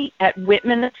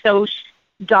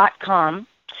Connie@WhitmanAssociates.com.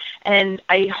 And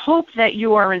I hope that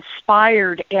you are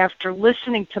inspired after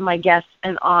listening to my guests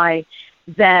and I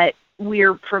that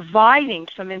we're providing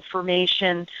some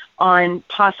information on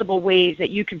possible ways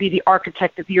that you could be the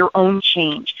architect of your own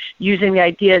change using the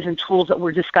ideas and tools that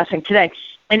we're discussing today.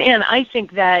 And Ann, I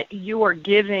think that you are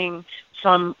giving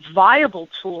some viable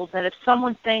tools that if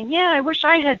someone's saying, I wish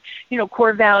I had,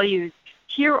 core values,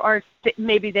 here are,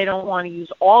 maybe they don't want to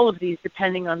use all of these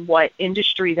depending on what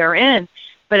industry they're in,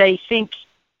 but I think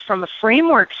from a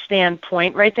framework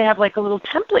standpoint, right, they have like a little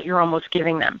template you're almost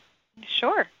giving them.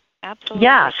 Sure. Absolutely.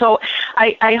 Yeah, so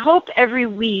I hope every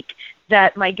week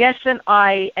that my guests and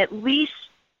I at least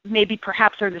maybe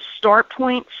perhaps are the start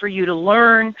point for you to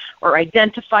learn or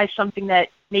identify something that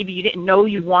maybe you didn't know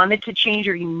you wanted to change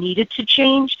or you needed to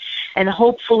change. And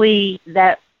hopefully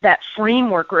that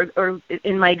framework or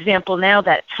in my example now,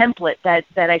 that template that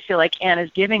I feel like Ann is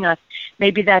giving us,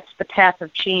 maybe that's the path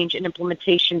of change and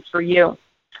implementation for you.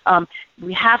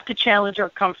 We have to challenge our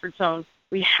comfort zone.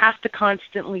 We have to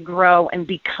constantly grow and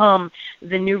become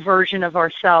the new version of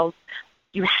ourselves.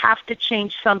 You have to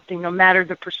change something no matter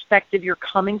the perspective you're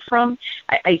coming from.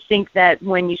 I think that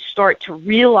when you start to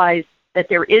realize that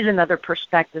there is another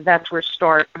perspective, that's where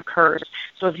start occurs.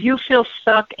 So if you feel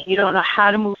stuck and you don't know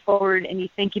how to move forward and you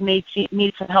think you may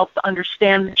need some help to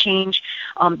understand the change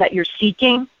that you're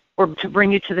seeking, or to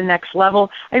bring you to the next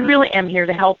level, I really am here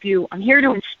to help you. I'm here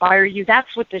to inspire you.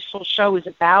 That's what this whole show is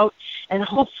about. And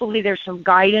hopefully there's some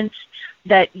guidance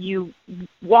that you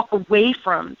walk away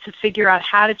from to figure out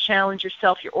how to challenge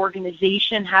yourself, your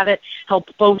organization, how to help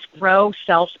both grow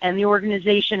self and the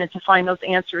organization and to find those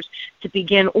answers to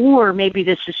begin or maybe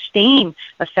to sustain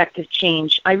effective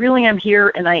change. I really am here,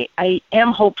 and I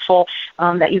am hopeful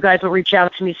that you guys will reach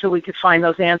out to me so we could find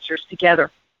those answers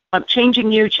together.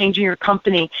 changing you, changing your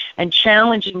company, and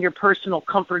challenging your personal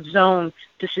comfort zone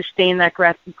to sustain that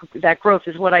growth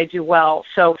is what I do well.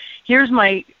 So here's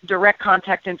my direct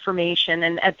contact information,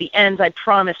 and at the end, I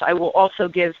promise I will also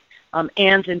give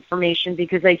Anne's information,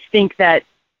 because I think that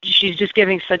she's just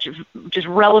giving such just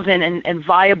relevant and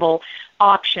viable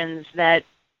options that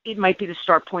it might be the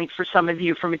start point for some of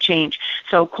you from a change.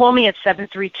 So call me at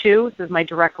 732, this is my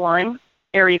direct line,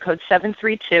 area code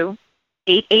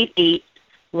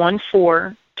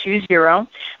 732-888-1420.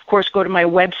 Of course, go to my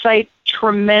website,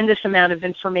 tremendous amount of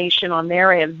information on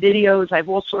there. I have videos, I have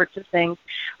all sorts of things,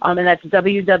 and that's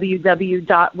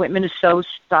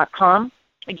www.whitmanassociates.com.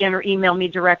 Again, or email me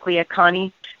directly at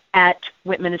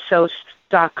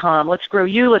Connie@whitmanassociates.com. Let's grow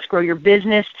you, let's grow your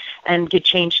business, and get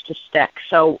change to stick.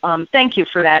 So thank you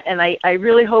for that. And I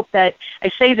really hope that, I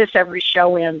say this every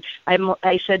show, and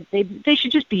I said they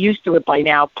should just be used to it by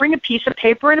now. Bring a piece of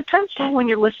paper and a pencil when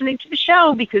you're listening to the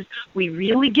show, because we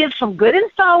really give some good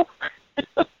info.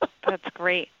 That's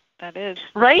great. That is.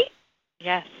 Right?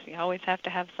 Yes. You always have to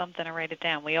have something to write it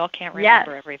down. We all can't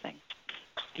remember everything.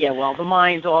 Yeah, well, the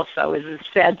mind also is a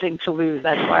sad thing to lose.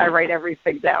 That's why I write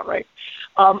everything down, right?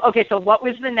 Okay, so what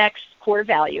was the next core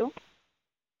value?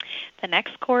 The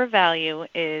next core value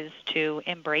is to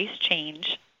embrace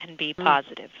change and be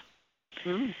positive.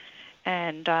 Mm.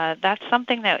 And that's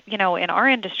something that, in our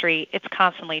industry, it's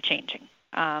constantly changing.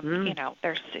 And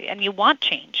you want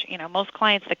change. Most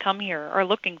clients that come here are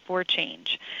looking for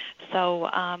change. So,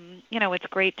 it's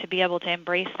great to be able to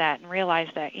embrace that and realize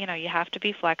that, you have to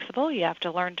be flexible. You have to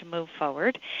learn to move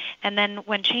forward. And then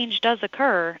when change does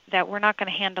occur, that we're not going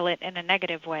to handle it in a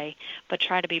negative way, but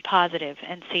try to be positive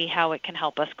and see how it can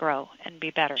help us grow and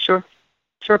be better. Sure.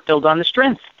 Build on the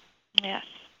strength. Yes.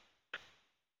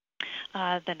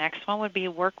 The next one would be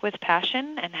work with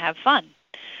passion and have fun.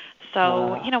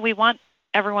 So, we want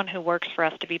everyone who works for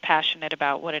us to be passionate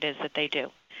about what it is that they do.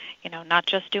 Not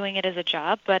just doing it as a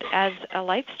job, but as a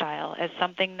lifestyle, as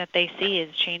something that they see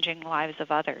is changing the lives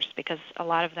of others, because a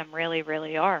lot of them really,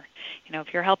 really are.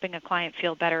 If you're helping a client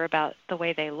feel better about the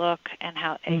way they look and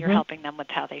and you're helping them with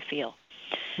how they feel.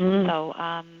 So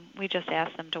we just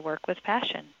ask them to work with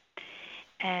passion.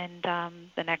 And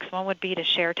the next one would be to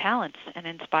share talents and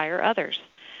inspire others.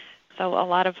 So a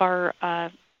lot of our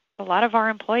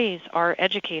employees are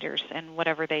educators in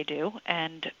whatever they do,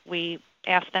 and we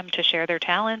ask them to share their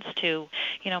talents, to,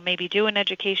 maybe do an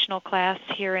educational class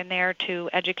here and there to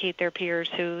educate their peers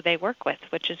who they work with,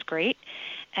 which is great.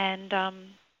 And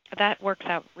that works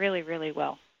out really, really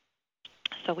well.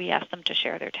 So we ask them to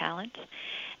share their talents.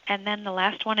 And then the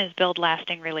last one is build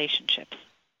lasting relationships.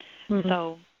 Mm-hmm.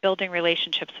 So building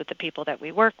relationships with the people that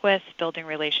we work with, building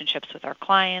relationships with our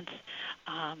clients,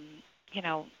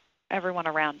 everyone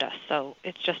around us. So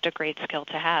it's just a great skill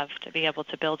to have, to be able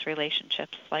to build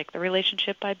relationships, like the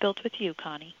relationship I built with you,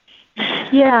 Connie.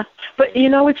 Yeah, but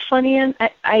it's funny, and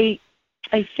I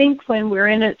think when we're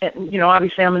in it,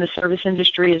 obviously I'm in the service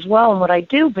industry as well and what I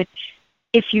do, but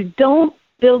if you don't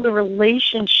build a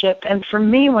relationship, and for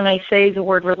me, when I say the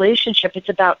word relationship, it's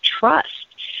about trust.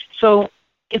 So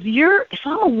if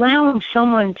I'm allowing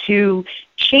someone to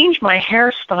change my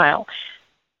hairstyle,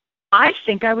 I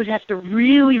think I would have to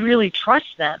really, really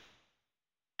trust them.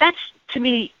 That's, to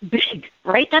me, big,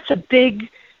 right? That's a big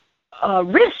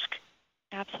risk.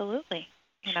 Absolutely.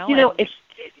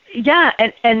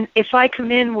 And if I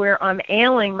come in where I'm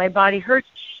ailing, my body hurts,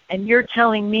 and you're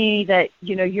telling me that,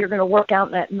 you're going to work out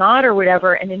in that knot or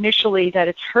whatever, and initially that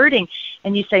it's hurting,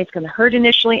 and you say it's going to hurt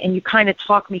initially, and you kind of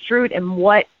talk me through it and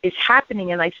what is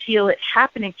happening, and I feel it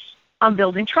happening, I'm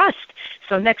building trust.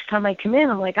 So next time I come in,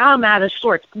 I'm like, I'm out of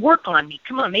sorts. Work on me.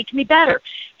 Come on, make me better.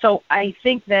 So I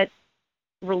think that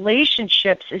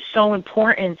relationships is so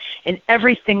important in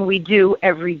everything we do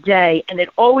every day, and it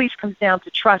always comes down to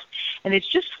trust. And it's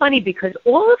just funny because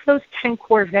all of those 10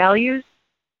 core values,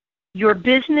 your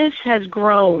business has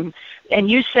grown.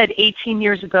 And you said 18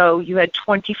 years ago you had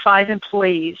 25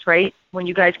 employees, right, when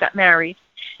you guys got married.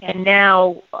 Yes. And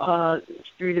now,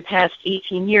 through the past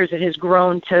 18 years, it has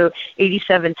grown to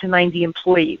 87 to 90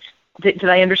 employees. Did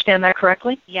I understand that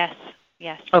correctly? Yes.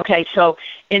 Okay, so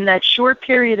in that short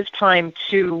period of time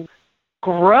to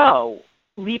grow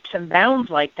leaps and bounds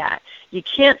like that, you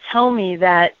can't tell me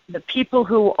that the people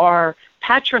who are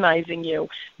patronizing you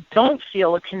don't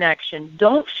feel a connection,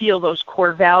 don't feel those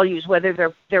core values,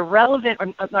 whether they're relevant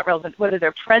or not relevant, whether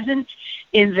they're present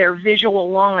in their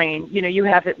visual line. You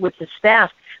have it with the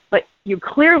staff, but you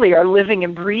clearly are living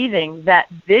and breathing that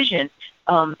vision.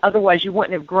 Otherwise, you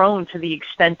wouldn't have grown to the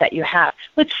extent that you have.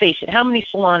 Let's face it, how many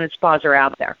salons and spas are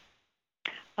out there?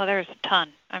 Well, there's a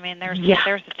ton. I mean, there's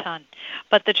a ton.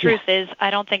 But the truth is, I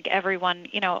don't think everyone,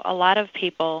 a lot of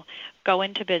people go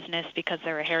into business because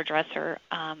they're a hairdresser,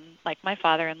 like my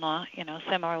father-in-law,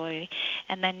 similarly,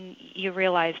 and then you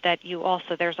realize that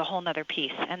there's a whole other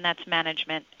piece, and that's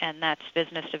management, and that's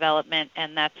business development,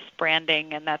 and that's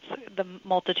branding, and that's the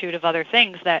multitude of other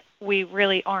things that we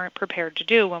really aren't prepared to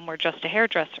do when we're just a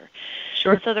hairdresser.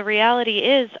 Sure. So the reality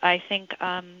is, I think,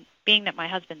 being that my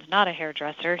husband's not a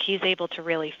hairdresser, he's able to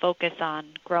really focus on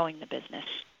growing the business.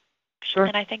 Sure.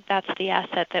 And I think that's the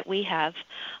asset that we have.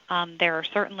 There are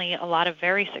certainly a lot of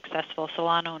very successful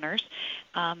salon owners,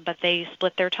 but they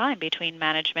split their time between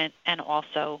management and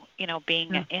also,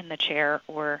 being in the chair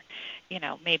or,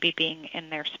 maybe being in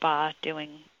their spa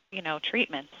doing,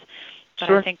 treatments. But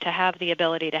Sure. I think to have the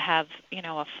ability to have,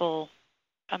 a full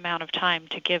amount of time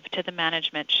to give to the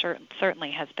management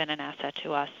certainly has been an asset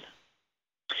to us.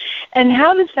 And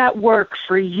how does that work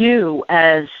for you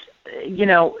as,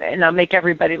 and I'll make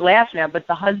everybody laugh now, but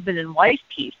the husband and wife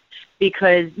piece?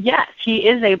 Because, yes, he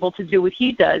is able to do what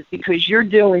he does because you're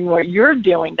doing what you're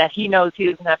doing, that he knows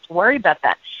he doesn't have to worry about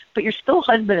that. But you're still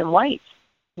husband and wife.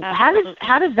 Absolutely.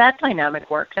 How does that dynamic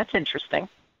work? That's interesting.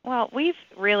 Well, we've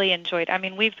really enjoyed,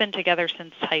 we've been together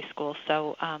since high school,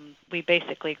 so we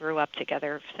basically grew up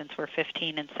together since we're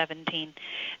 15 and 17.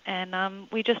 And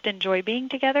we just enjoy being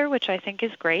together, which I think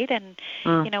is great. And,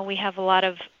 we have a lot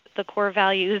of the core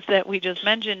values that we just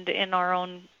mentioned in our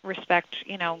own respect,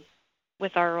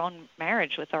 with our own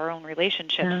marriage, with our own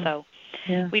relationship. Yeah. So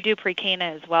Yeah. we do pre-Cana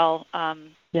as well,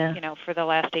 for the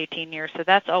last 18 years. So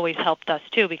that's always helped us,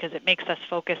 too, because it makes us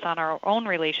focus on our own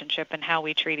relationship and how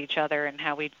we treat each other and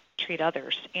how we treat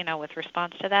others, with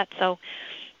response to that. So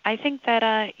I think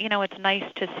that, it's nice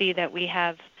to see that we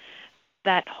have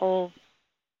that whole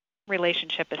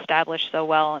relationship established so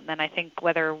well. And then I think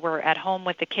whether we're at home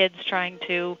with the kids trying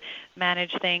to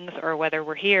manage things or whether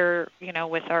we're here,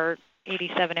 with our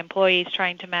 87 employees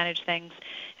trying to manage things,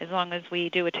 as long as we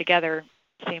do it together,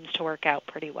 seems to work out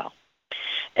pretty well.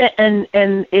 And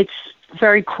it's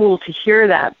very cool to hear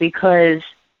that because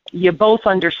you both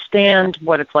understand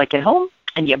what it's like at home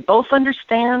and you both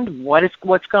understand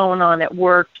what's going on at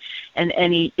work and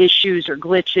any issues or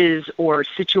glitches or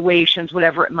situations,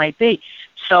 whatever it might be.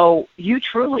 So you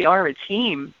truly are a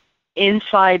team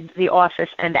inside the office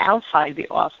and outside the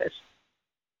office.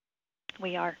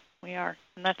 We are.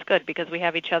 And that's good because we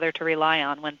have each other to rely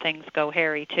on when things go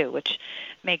hairy, too, which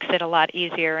makes it a lot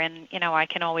easier. And, I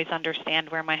can always understand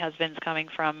where my husband's coming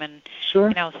from. And,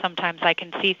 Sure. Sometimes I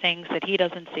can see things that he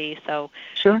doesn't see. So,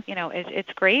 Sure.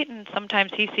 It's great. And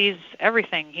sometimes he sees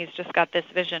everything. He's just got this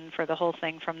vision for the whole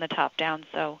thing from the top down.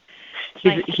 So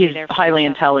he's highly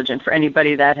intelligent. For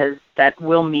anybody that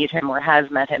will meet him or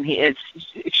has met him, he is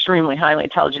extremely highly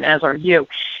intelligent, as are you.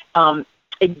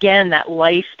 Again, that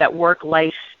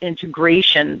work-life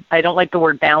integration, I don't like the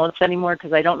word balance anymore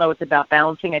because I don't know it's about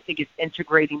balancing. I think it's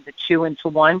integrating the two into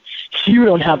one. You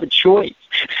don't have a choice.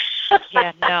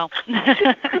 Yeah, no.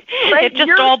 Right? It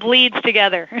just all bleeds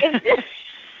together.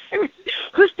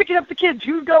 Who's picking up the kids?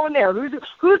 Who's going there?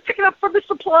 Who's picking up from the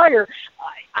supplier?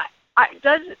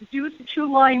 Do the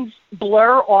two lines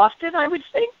blur often, I would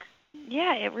think?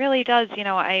 Yeah, it really does.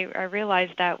 I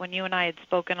realized that when you and I had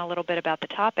spoken a little bit about the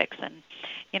topics, and,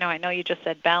 I know you just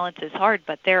said balance is hard,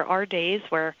 but there are days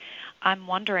where I'm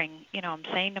wondering, I'm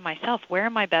saying to myself, where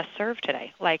am I best served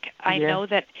today? Like, I know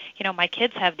that, my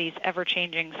kids have these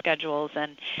ever-changing schedules,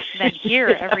 and then here,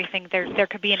 everything, there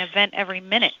could be an event every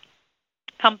minute.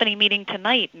 Company meeting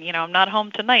tonight, and I'm not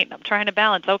home tonight, and I'm trying to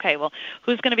balance. Okay, well,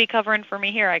 who's going to be covering for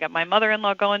me here? I got my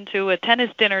mother-in-law going to a tennis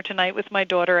dinner tonight with my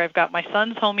daughter. I've got my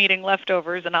son's home eating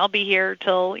leftovers, and I'll be here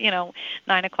till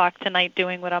 9 o'clock tonight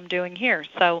doing what I'm doing here.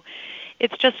 So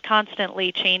it's just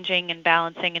constantly changing and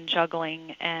balancing and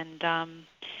juggling. And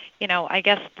I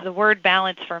guess the word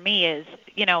balance for me is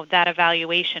that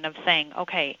evaluation of saying,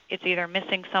 okay, it's either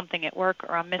missing something at work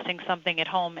or I'm missing something at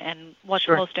home, and what's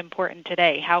Sure. most important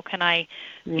today? How can I,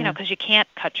 because you can't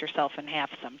cut yourself in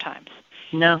half sometimes.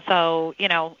 No. So,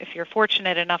 if you're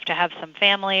fortunate enough to have some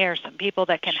family or some people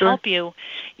that can Sure. help you,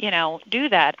 do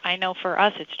that. I know for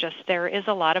us, it's just there is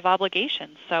a lot of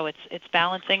obligations. So it's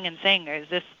balancing and saying, is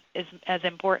this as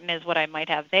important as what I might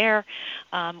have there,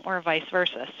 or vice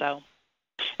versa. So.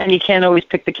 And you can't always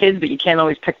pick the kids, but you can't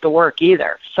always pick the work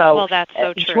either. So well, that's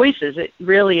so true. Choices,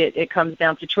 it comes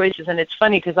down to choices. And it's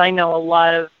funny because I know a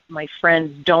lot of my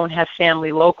friends don't have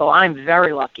family local. I'm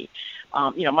very lucky.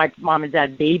 My mom and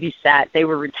dad babysat. They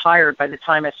were retired by the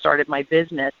time I started my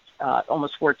business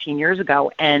almost 14 years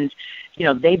ago. And,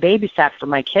 they babysat for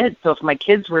my kids. So if my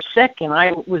kids were sick and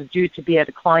I was due to be at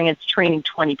a client's training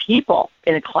 20 people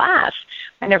in a class,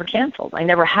 I never canceled. I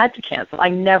never had to cancel. I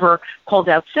never called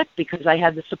out sick because I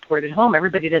had the support at home.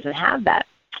 Everybody doesn't have that.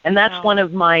 And that's one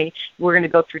of my, we're going to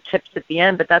go through tips at the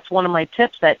end, but that's one of my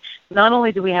tips, that not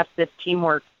only do we have to have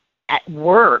teamwork at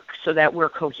work so that we're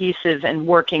cohesive and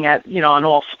working at, on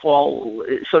all,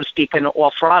 so to speak, in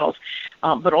all throttles,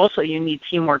 but also you need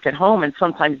teamwork at home. And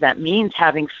sometimes that means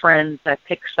having friends that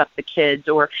picks up the kids,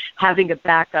 or having a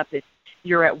backup if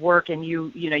you're at work and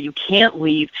you can't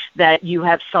leave, that you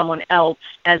have someone else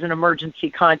as an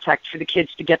emergency contact for the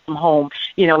kids to get them home,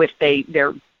 if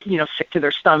they're sick to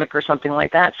their stomach or something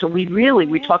like that. So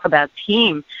we talk about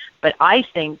team, but I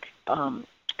think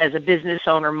as a business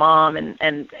owner, mom,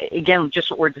 and again,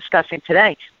 just what we're discussing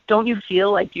today, don't you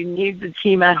feel like you need the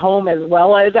team at home as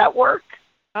well as at work?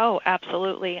 Oh,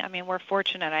 absolutely. I mean, we're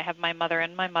fortunate. I have my mother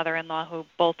and my mother-in-law who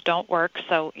both don't work.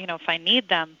 So, if I need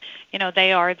them,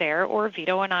 they are there. Or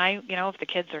Vito and I, if the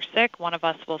kids are sick, one of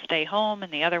us will stay home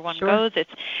and the other one goes.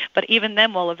 But even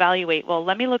then we'll evaluate, well,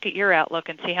 let me look at your outlook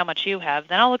and see how much you have.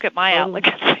 Then I'll look at my outlook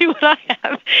and see what I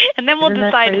have. And then we'll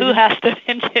decide who has to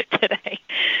pinch it today.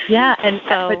 Yeah,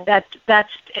 but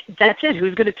that's it.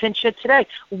 Who's going to pinch it today?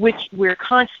 Which we're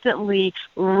constantly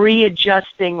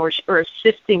readjusting or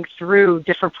sifting through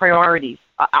different priorities,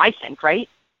 I think, right?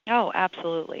 Oh,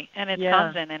 absolutely. And it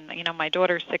comes in, and, my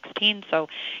daughter's 16, so,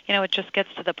 it just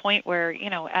gets to the point where,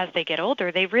 as they get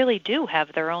older, they really do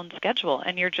have their own schedule,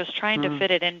 and you're just trying to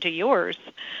fit it into yours.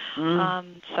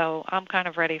 So I'm kind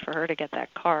of ready for her to get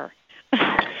that car.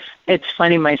 It's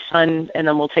funny, my son, and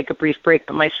then we'll take a brief break,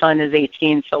 but my son is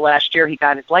 18, so last year he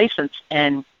got his license,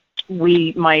 and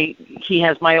he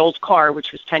has my old car,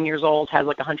 which was 10 years old, has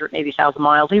like 180,000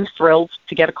 miles. He was thrilled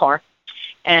to get a car.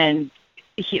 And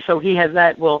he has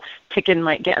that. We'll getting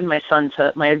my son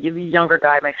to, my younger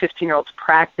guy, my 15-year-old, to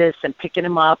practice and picking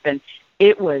him up, and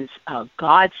it was a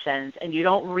godsend. And you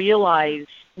don't realize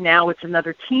now it's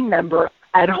another team member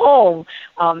at home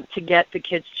to get the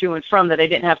kids to and from, that I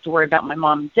didn't have to worry about my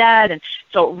mom and dad. And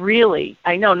so really,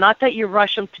 I know, not that you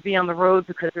rush them to be on the road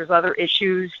because there's other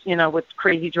issues, with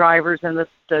crazy drivers and the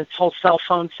whole cell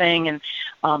phone thing. And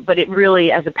but it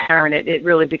really, as a parent, it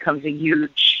really becomes a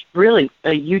huge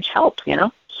help,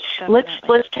 Definitely.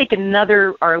 Let's take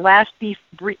our last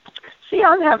brief. See,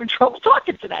 I'm having trouble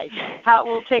talking today.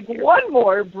 We'll take one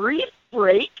more brief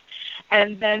break,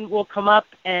 and then we'll come up,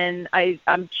 and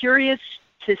I'm curious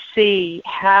to see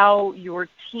how your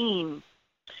team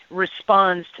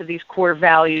responds to these core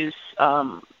values.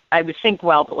 I would think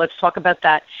but let's talk about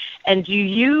that. And do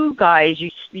you guys,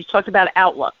 you talked about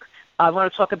Outlook. I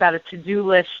want to talk about a to-do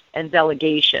list and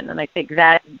delegation, and I think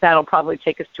that'll probably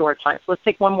take us to our time. So let's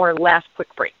take one more last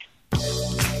quick break.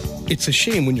 It's a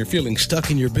shame when you're feeling stuck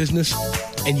in your business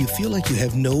and you feel like you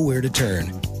have nowhere to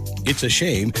turn. It's a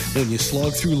shame when you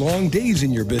slog through long days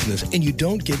in your business and you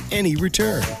don't get any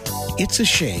return. It's a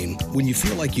shame when you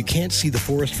feel like you can't see the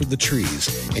forest for the trees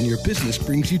and your business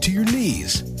brings you to your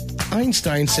knees.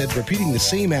 Einstein said repeating the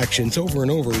same actions over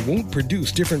and over won't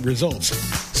produce different results.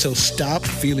 So stop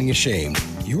feeling ashamed.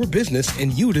 Your business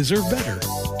and you deserve better.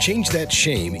 Change that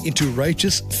shame into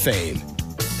righteous fame.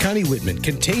 Connie Whitman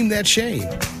can tame that shame.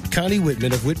 Connie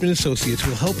Whitman of Whitman Associates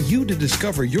will help you to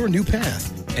discover your new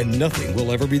path, and nothing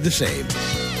will ever be the same.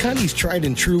 Connie's tried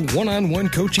and true one-on-one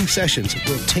coaching sessions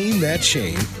will tame that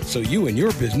shame so you and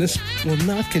your business will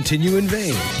not continue in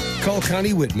vain. Call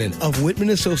Connie Whitman of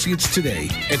Whitman Associates today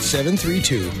at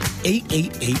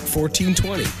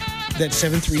 732-888-1420. That's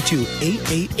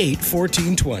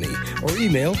 732-888-1420. Or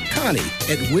email Connie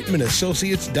at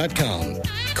whitmanassociates.com.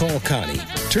 Call Connie.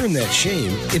 Turn that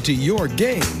shame into your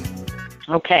game.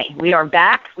 Okay, we are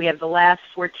back. We have the last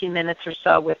 14 minutes or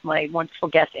so with my wonderful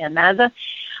guest, Ann Mazza.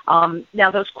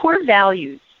 Now, those core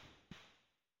values,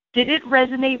 did it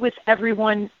resonate with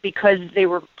everyone because they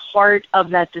were part of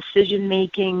that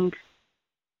decision-making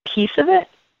piece of it?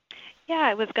 Yeah,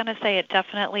 I was going to say it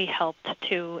definitely helped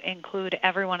to include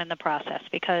everyone in the process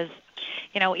because,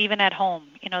 even at home,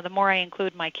 the more I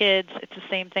include my kids, it's the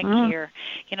same thing here.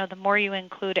 The more you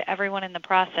include everyone in the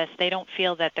process, they don't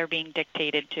feel that they're being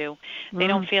dictated to. They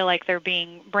don't feel like they're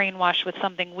being brainwashed with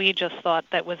something we just thought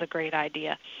that was a great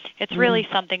idea. It's really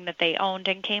something that they owned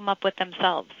and came up with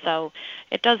themselves. So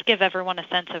it does give everyone a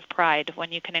sense of pride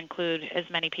when you can include as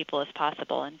many people as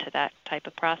possible into that type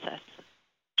of process.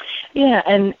 Yeah,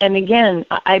 and again,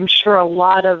 I'm sure a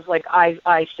lot of,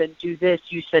 I said do this,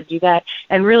 you said do that,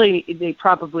 and really they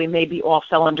probably maybe all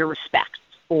fell under respect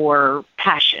or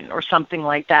passion or something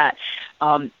like that.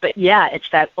 But yeah,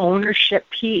 it's that ownership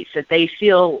piece that they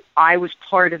feel I was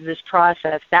part of this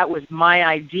process. That was my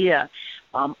idea.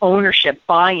 ownership,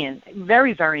 buy-in.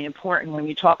 Very, very important when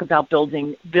you talk about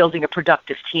building a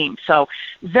productive team. So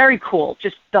very cool.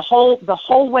 Just the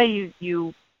whole way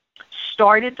you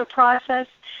started the process,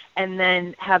 and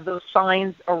then have those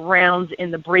signs around in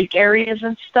the break areas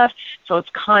and stuff. So it's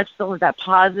constantly that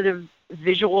positive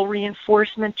visual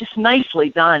reinforcement. Just nicely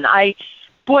done. I'm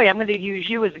going to use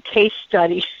you as a case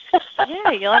study.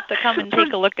 Yeah, you'll have to come and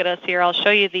take a look at us here. I'll show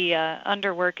you the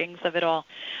underworkings of it all.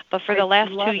 But for the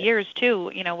last 2 years, too,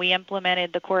 we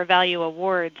implemented the core value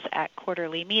awards at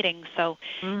quarterly meetings. So,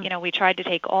 we tried to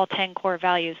take all 10 core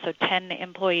values, so 10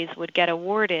 employees would get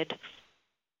awarded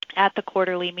at the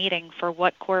quarterly meeting for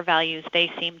what core values they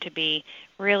seem to be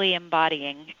really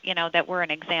embodying, that were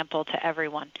an example to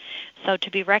everyone. So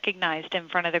to be recognized in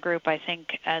front of the group, I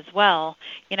think, as well,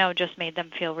 just made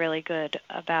them feel really good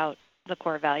about the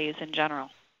core values in general.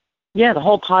 Yeah, the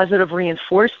whole positive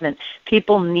reinforcement.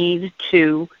 People need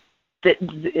to,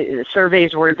 the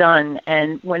surveys were done,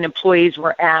 and when employees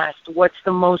were asked, what's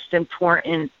the most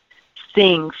important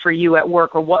thing for you at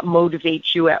work, or what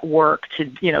motivates you at work to,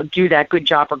 do that good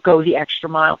job or go the extra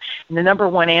mile? And the number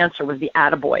one answer was the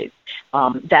attaboys.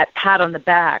 That pat on the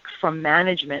back from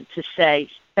management to say,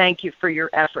 thank you for your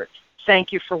efforts.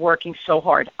 Thank you for working so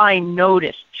hard. I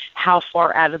noticed how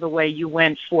far out of the way you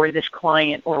went for this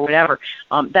client or whatever.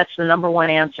 That's the number one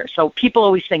answer. So people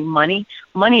always think money.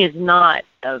 Money is not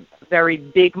a very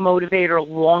big motivator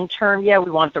long term. Yeah, we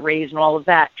want the raise and all of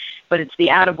that. But it's the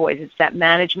attaboys. It's that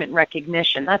management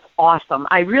recognition. That's awesome.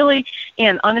 I really,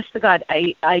 and honest to God,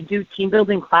 I do team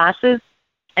building classes,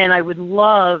 and I would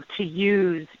love to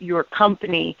use your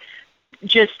company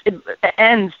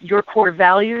and your core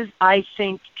values, I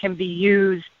think, can be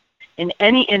used in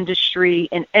any industry,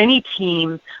 in any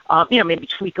team, maybe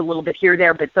tweak a little bit here or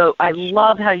there. But I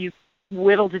love how you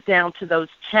whittled it down to those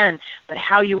 10, but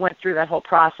how you went through that whole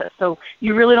process. So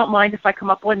you really don't mind if I come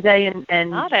up one day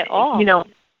and not at all.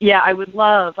 Yeah, I would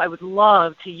love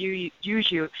to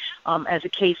use you as a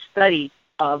case study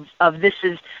of this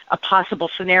is a possible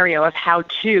scenario of how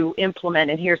to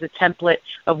implement, and here's a template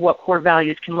of what core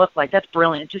values can look like. That's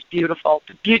brilliant, just beautiful,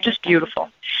 just beautiful.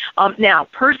 Now,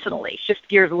 personally, shift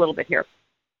gears a little bit here.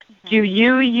 Mm-hmm. Do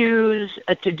you use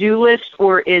a to-do list,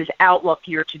 or is Outlook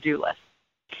your to-do list?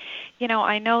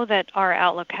 I know that our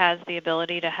Outlook has the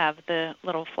ability to have the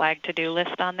little flag to-do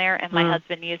list on there, and my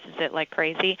husband uses it like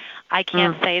crazy. I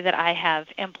can't say that I have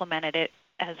implemented it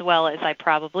as well as I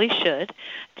probably should.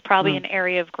 It's probably an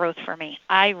area of growth for me.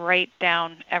 I write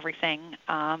down everything,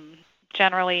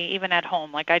 generally, even at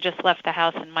home. Like I just left the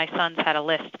house, and my son's had a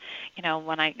list,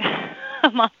 when I'm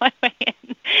on my way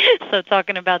in. So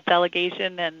talking about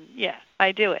delegation, and yeah,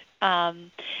 I do it.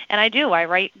 And I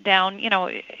write down,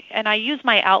 and I use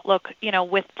my Outlook,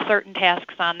 with certain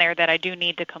tasks on there that I do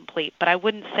need to complete. But I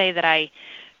wouldn't say that I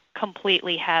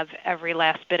completely have every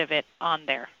last bit of it on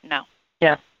there. No.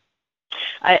 Yeah.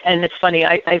 And it's funny.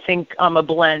 I think I'm a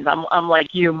blend. I'm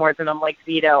like you more than I'm like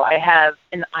Vito. I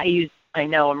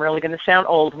know I'm really going to sound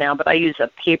old now, but I use a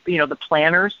paper, the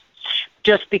planners,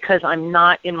 just because I'm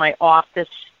not in my office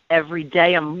every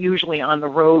day. I'm usually on the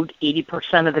road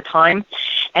 80% of the time.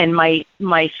 And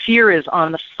my fear is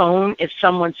on the phone. If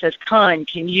someone says, Con,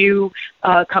 can you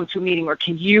come to a meeting, or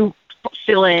can you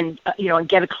fill in, and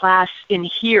get a class in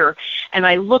here? And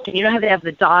I look, and you know how they have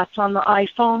the dots on the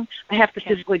iPhone? I have to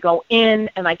physically go in,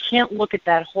 and I can't look at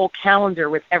that whole calendar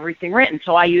with everything written.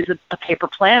 So I use a paper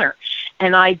planner,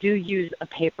 and I do use a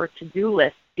paper to-do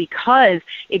list, because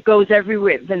it goes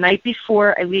everywhere. The night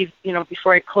before I leave,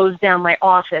 before I close down my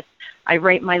office, I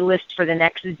write my list for the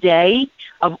next day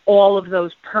of all of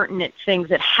those pertinent things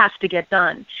that have to get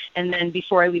done. And then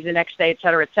before I leave the next day, et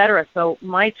cetera, et cetera. So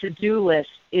my to-do list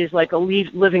is like a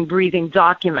living, breathing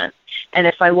document. And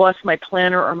if I lost my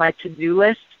planner or my to-do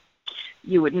list,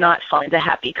 you would not find a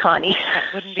happy Connie.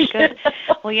 That wouldn't be good.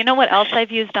 Well, you know what else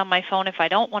I've used on my phone if I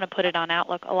don't want to put it on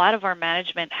Outlook? A lot of our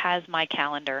management has my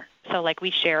calendar. So,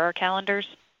 we share our calendars.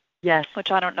 Yes. Which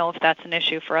I don't know if that's an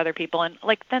issue for other people. And,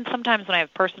 then sometimes when I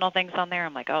have personal things on there,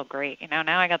 I'm like, oh, great.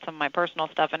 Now I got some of my personal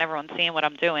stuff, and everyone's seeing what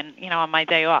I'm doing, on my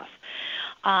day off.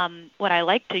 What I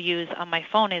like to use on my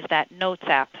phone is that Notes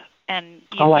app. And,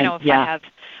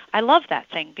 I love that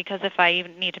thing, because if I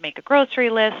even need to make a grocery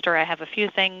list, or I have a few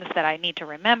things that I need to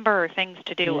remember or things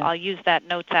to do, I'll use that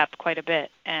Notes app quite a bit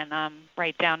and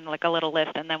write down a little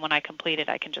list, and then when I complete it,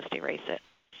 I can just erase it.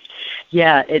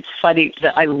 Yeah, it's funny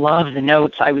that I love the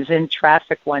notes. I was in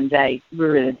traffic one day. We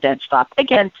were at a dead stop.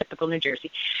 Again, typical New Jersey.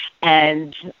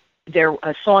 And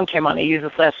a song came on. I used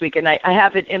this last week, and I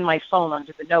have it in my phone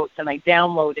under the notes, and I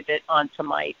downloaded it onto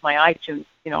my iTunes,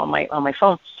 on my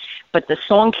phone. but the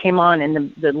song came on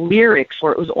and the lyrics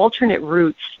were, it was alternate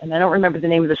roots, and I don't remember the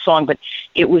name of the song, but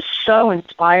it was so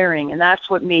inspiring, and that's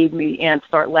what made me, Ann,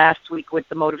 start last week with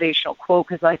the motivational quote,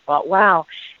 because I thought, wow,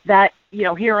 that,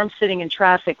 here I'm sitting in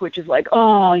traffic, which is like,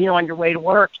 on your way to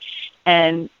work,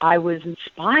 and I was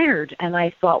inspired, and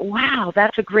I thought, wow,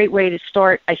 that's a great way to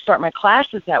start. I start my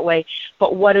classes that way,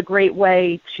 but what a great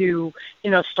way to,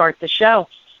 start the show.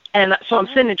 And so I'm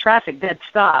sitting in traffic, dead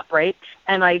stop, right?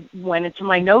 And I went into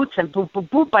my notes and boop, boop,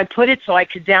 boop, I put it so I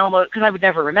could download it, because I would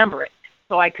never remember it.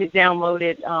 So I could download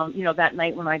it, that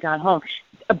night when I got home.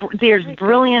 There's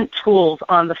brilliant tools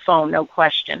on the phone, no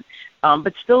question.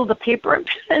 But still, the paper and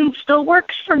pen still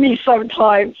works for me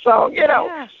sometimes. So,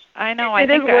 Yes, I know. I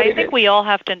think we all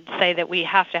have to say that we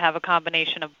have to have a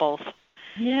combination of both.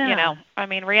 Yeah.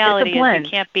 Reality is you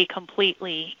can't be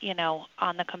completely,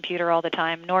 on the computer all the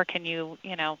time, nor can you,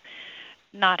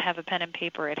 not have a pen and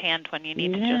paper at hand when you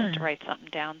need to just write something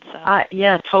down. So.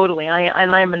 Yeah, totally.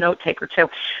 I'm a note taker too.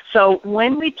 So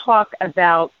when we talk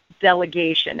about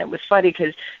delegation, it was funny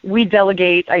because we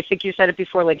delegate. I think you said it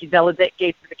before, like you delegate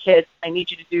to the kids. I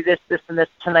need you to do this, this, and this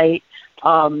tonight.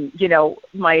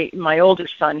 My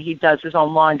oldest son, he does his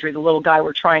own laundry. The little guy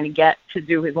we're trying to get to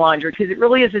do his laundry, because it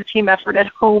really is a team effort at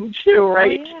home too,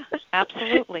 right? Oh, yeah,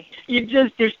 absolutely.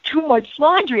 There's too much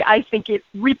laundry. I think it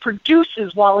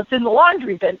reproduces while it's in the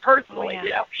laundry bin, personally. Oh,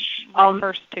 yeah. My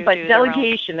first two but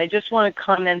delegation, I just want to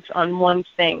comment on one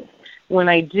thing. When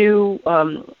I do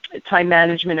time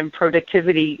management and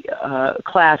productivity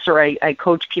class, or I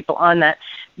coach people on that,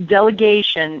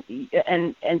 delegation,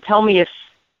 and tell me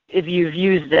if you've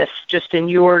used this just in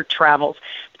your travels.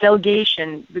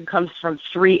 Delegation comes from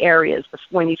three areas.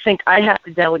 When you think, I have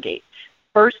to delegate,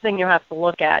 first thing you have to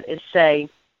look at is say,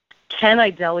 can I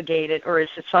delegate it, or is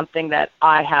it something that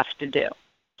I have to do?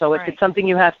 So if it's something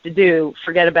you have to do,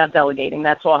 forget about delegating.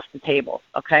 That's off the table,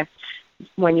 okay?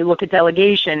 When you look at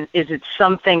delegation, is it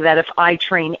something that if I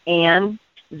train Ann,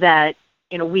 that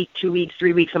in a week, 2 weeks,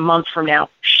 3 weeks, a month from now,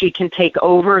 she can take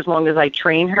over as long as I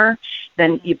train her?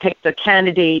 Then you pick the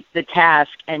candidate, the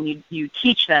task, and you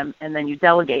teach them, and then you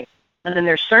delegate. And then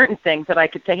there's certain things that I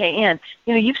could say, hey, Ann,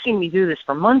 you've seen me do this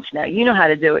for months now. You know how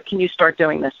to do it. Can you start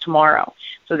doing this tomorrow?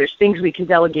 So there's things we can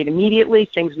delegate immediately,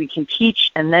 things we can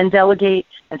teach and then delegate,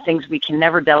 and things we can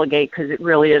never delegate because it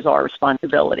really is our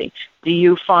responsibility. Do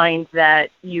you find that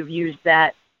you've used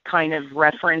that kind of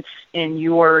reference in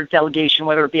your delegation,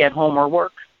 whether it be at home or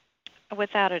work?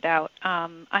 Without a doubt.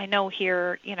 I know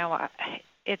here,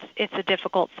 it's a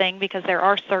difficult thing because there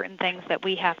are certain things that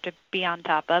we have to be on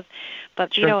top of,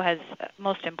 but Vito has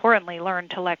most importantly learned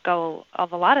to let go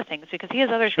of a lot of things because he has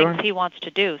other things he wants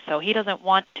to do, so he doesn't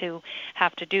want to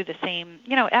have to do the same.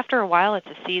 After a while it's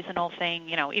a seasonal thing,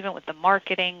 even with the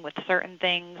marketing, with certain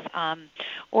things,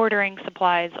 ordering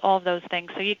supplies, all of those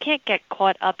things, so you can't get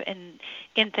caught up in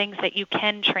things that you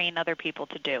can train other people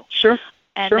to do.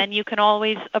 And then you can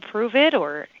always approve it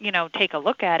or, take a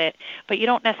look at it, but you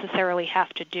don't necessarily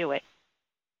have to do it.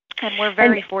 And we're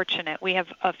very fortunate. We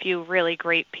have a few really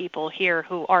great people here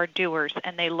who are doers,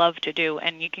 and they love to do.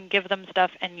 And you can give them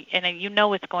stuff, and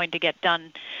it's going to get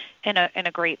done in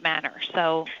a great manner.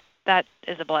 So that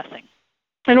is a blessing.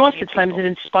 And oftentimes it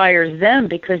inspires them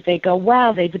because they go,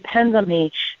 wow, they depend on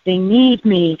me. They need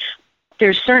me.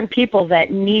 There's certain people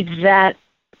that need that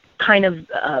kind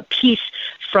of piece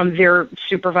from their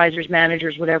supervisors,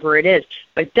 managers, whatever it is.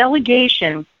 But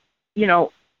delegation,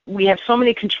 we have so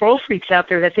many control freaks out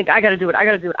there that think, I got to do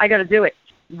it.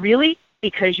 Really?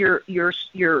 Because you're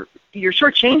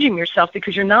shortchanging yourself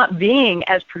because you're not being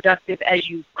as productive as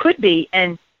you could be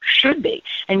and should be.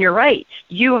 And you're right.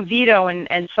 You and Vito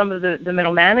and some of the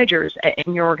middle managers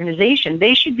in your organization,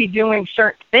 they should be doing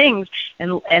certain things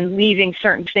and leaving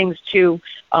certain things to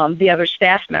the other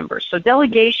staff members. So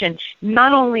delegation,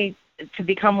 not only to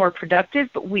become more productive,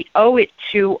 but we owe it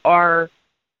to our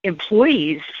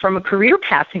employees from a career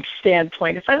pathing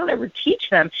standpoint. If I don't ever teach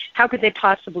them, how could they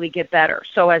possibly get better?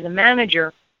 So as a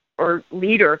manager or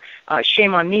leader,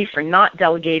 shame on me for not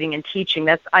delegating and teaching.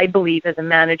 That's, I believe, as a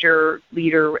manager,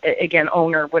 leader, again,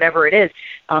 owner, whatever it is,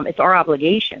 it's our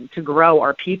obligation to grow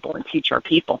our people and teach our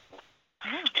people.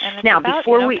 Yeah, now,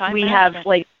 before we have,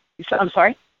 I'm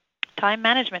sorry? Time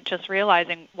management, just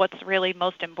realizing what's really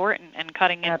most important and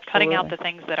cutting out the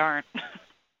things that aren't.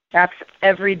 That's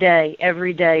every day.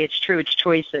 It's true. It's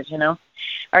choices, All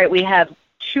right, we have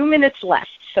 2 minutes left.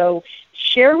 So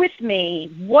share with me,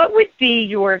 what would be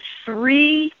your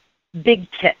 3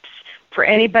 big tips for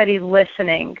anybody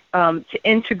listening to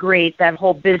integrate that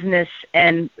whole business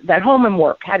and that home and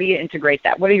work? How do you integrate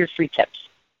that? What are your 3 tips?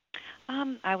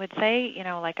 I would say,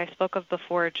 like I spoke of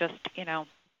before, just,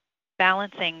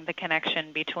 balancing the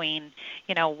connection between,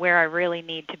 where I really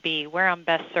need to be, where I'm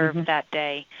best served that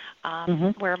day,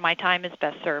 where my time is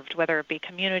best served, whether it be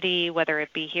community, whether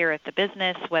it be here at the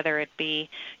business, whether it be,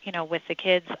 with the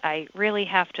kids. I really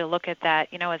have to look at that,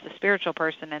 as a spiritual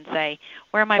person and say,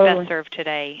 where am I best served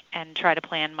today, and try to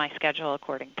plan my schedule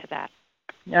according to that.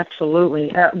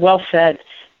 Absolutely. Well said.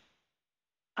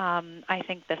 I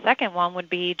think the second one would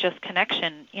be just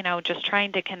connection, just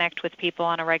trying to connect with people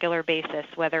on a regular basis,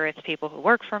 whether it's people who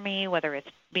work for me, whether it's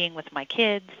being with my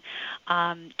kids,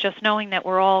 just knowing that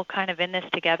we're all kind of in this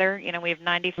together. We have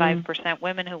 95%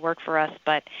 women who work for us,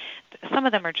 but some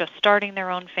of them are just starting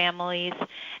their own families,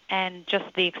 and just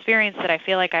the experience that I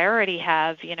feel like I already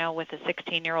have, with a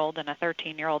 16-year-old and a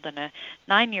 13-year-old and a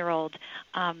 9-year-old,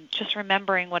 just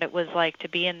remembering what it was like to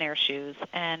be in their shoes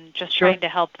and just trying to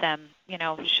help them,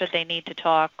 should they need to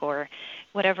talk or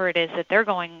whatever it is that they're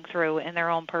going through in their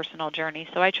own personal journey.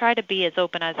 So I try to be as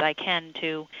open as I can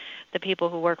to the people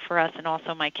who work for us and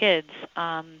also my kids,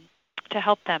 to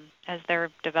help them as they're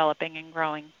developing and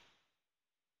growing.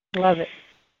 Love it.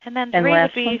 And then 3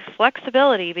 would be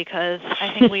flexibility, because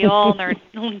I think we all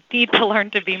need to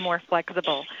learn to be more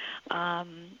flexible.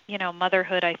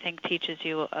 Motherhood, I think, teaches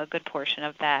you a good portion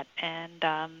of that. And,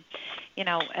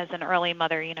 as an early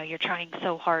mother, you're trying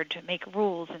so hard to make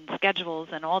rules and schedules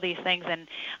and all these things. And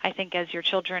I think as your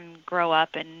children grow up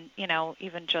and,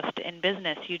 even just in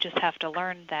business, you just have to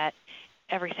learn that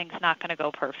everything's not going to go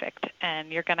perfect,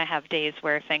 and you're going to have days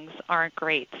where things aren't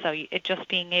great. So it just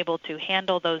being able to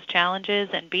handle those challenges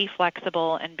and be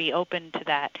flexible and be open to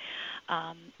that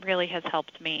really has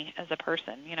helped me as a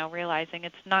person, realizing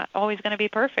it's not always going to be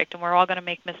perfect, and we're all going to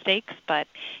make mistakes, but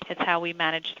it's how we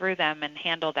manage through them and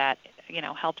handle that,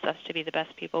 helps us to be the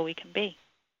best people we can be.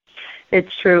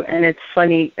 It's true, and it's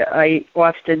funny. I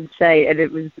often say, and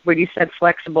it was when you said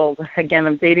flexible, again,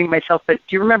 I'm dating myself, but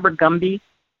do you remember Gumby?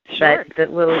 Sure.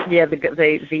 That little,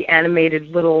 the animated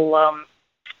little, what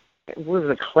was it,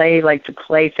 the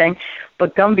clay thing.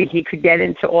 But Gumby, he could get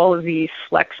into all of these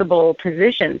flexible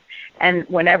positions. And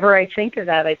whenever I think of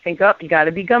that, I think, you got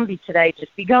to be Gumby today.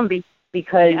 Just be Gumby,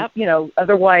 because,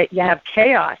 otherwise you have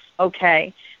chaos.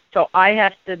 Okay. So I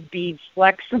have to be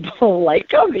flexible like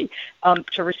Gumby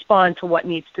to respond to what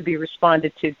needs to be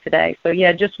responded to today. So,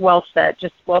 just well said.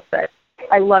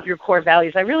 I love your core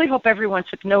values. I really hope everyone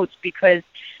took notes, because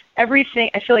I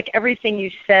feel like everything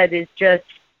you said is just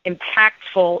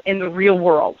impactful in the real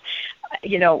world.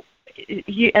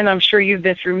 And I'm sure you've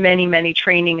been through many, many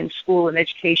training in school and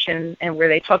education, and where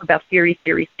they talk about theory,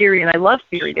 and I love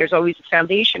theory. There's always a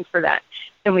foundation for that.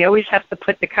 And we always have to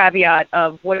put the caveat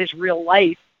of what is real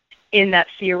life in that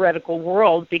theoretical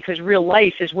world, because real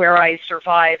life is where I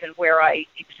survive and where I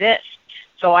exist.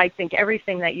 So I think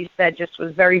everything that you said just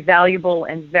was very valuable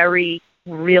and very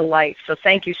real life. So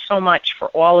thank you so much for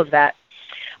all of that.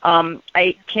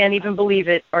 I can't even believe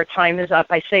it. Our time is up.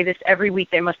 I say this every week.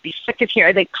 They must be sick of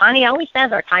hearing. Connie always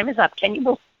says our time is up. Can you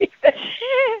believe it?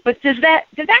 But did that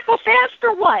go fast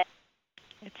or what?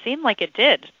 It seemed like it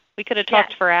did. We could have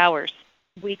talked for hours.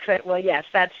 We could. Well, yes,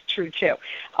 that's true too.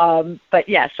 But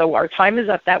so our time is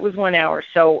up. That was 1 hour.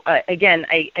 So again,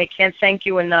 I can't thank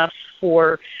you enough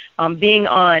for being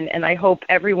on, and I hope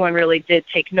everyone really did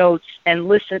take notes and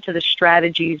listen to the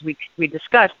strategies we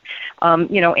discussed. Ann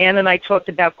and I talked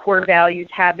about core values,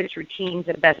 habits, routines,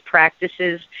 and best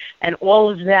practices, and all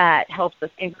of that helps us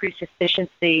increase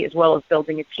efficiency as well as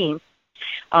building a team.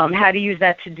 How to use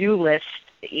that to-do list,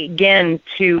 again,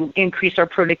 to increase our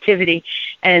productivity.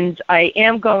 And I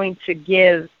am going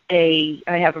to I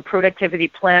have a productivity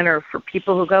planner for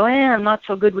people who go, I'm not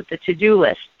so good with the to-do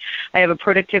list. I have a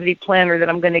productivity planner that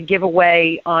I'm going to give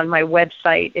away on my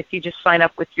website. If you just sign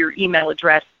up with your email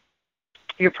address,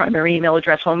 your primary email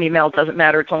address, home email, it doesn't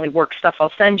matter. It's only work stuff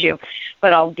I'll send you.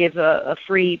 But I'll give a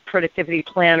free productivity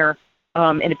planner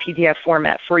in a PDF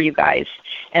format for you guys.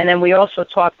 And then we also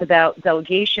talked about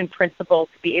delegation principle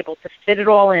to be able to fit it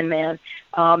all in, man.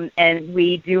 And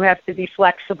we do have to be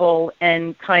flexible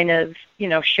and kind of,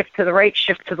 shift to the right,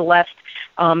 shift to the left,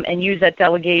 and use that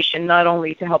delegation not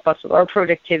only to help us with our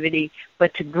productivity,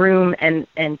 but to groom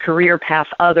and career path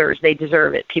others. They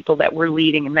deserve it. People that we're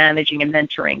leading and managing and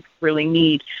mentoring really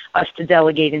need us to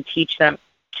delegate and teach them.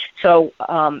 So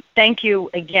thank you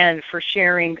again for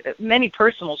sharing many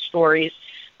personal stories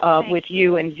with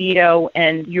you and Vito,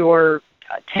 and your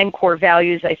 10 core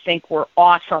values, I think, were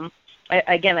awesome.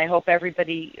 I hope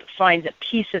everybody finds a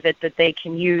piece of it that they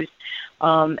can use.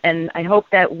 And I hope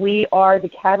that we are the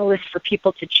catalyst for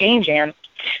people to change, Ann.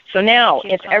 So now,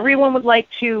 if everyone would like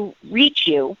to reach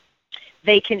you,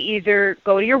 they can either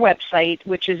go to your website,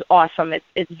 which is awesome.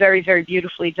 It's very, very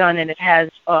beautifully done, and it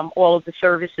has all of the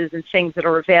services and things that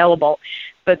are available.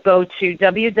 But go to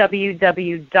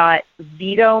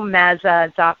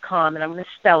www.vitomazza.com, and I'm going to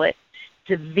spell it.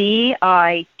 It's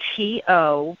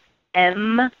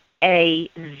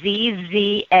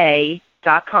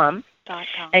VITOMAZZA.com.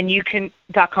 And you can,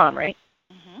 .com, right?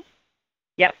 Mm-hmm.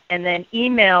 Yep. And then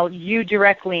email you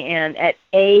directly, Ann, at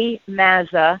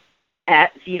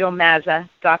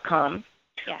amazza@vitomazza.com.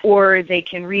 Yes. Or they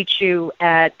can reach you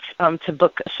at to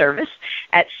book a service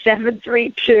at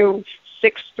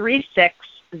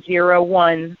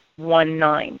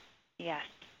 732-636-0119. Yes.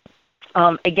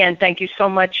 Again, thank you so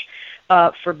much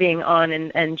for being on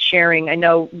and sharing. I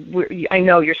know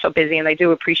you're so busy, and I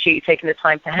do appreciate you taking the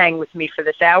time to hang with me for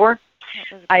this hour.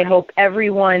 I hope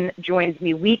everyone joins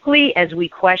me weekly as we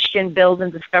question, build,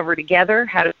 and discover together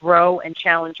how to grow and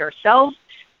challenge ourselves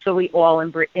so we all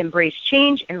embrace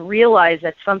change and realize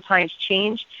that sometimes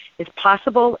change is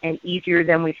possible and easier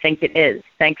than we think it is.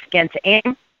 Thanks again to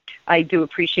Ann. I do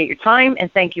appreciate your time,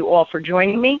 and thank you all for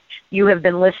joining me. You have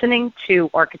been listening to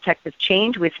Architect of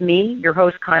Change with me, your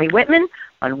host, Connie Whitman,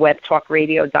 on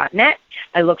webtalkradio.net.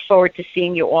 I look forward to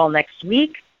seeing you all next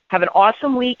week. Have an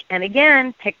awesome week, and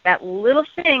again, pick that little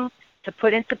thing to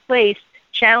put into place.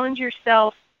 Challenge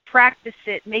yourself, practice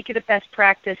it, make it a best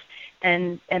practice,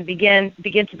 and begin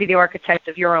to be the architect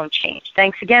of your own change.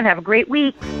 Thanks again. Have a great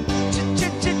week.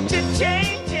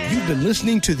 You've been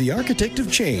listening to The Architect of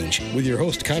Change with your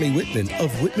host, Connie Whitman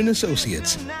of Whitman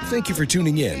Associates. Thank you for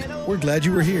tuning in. We're glad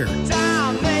you were here.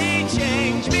 Time may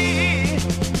change me.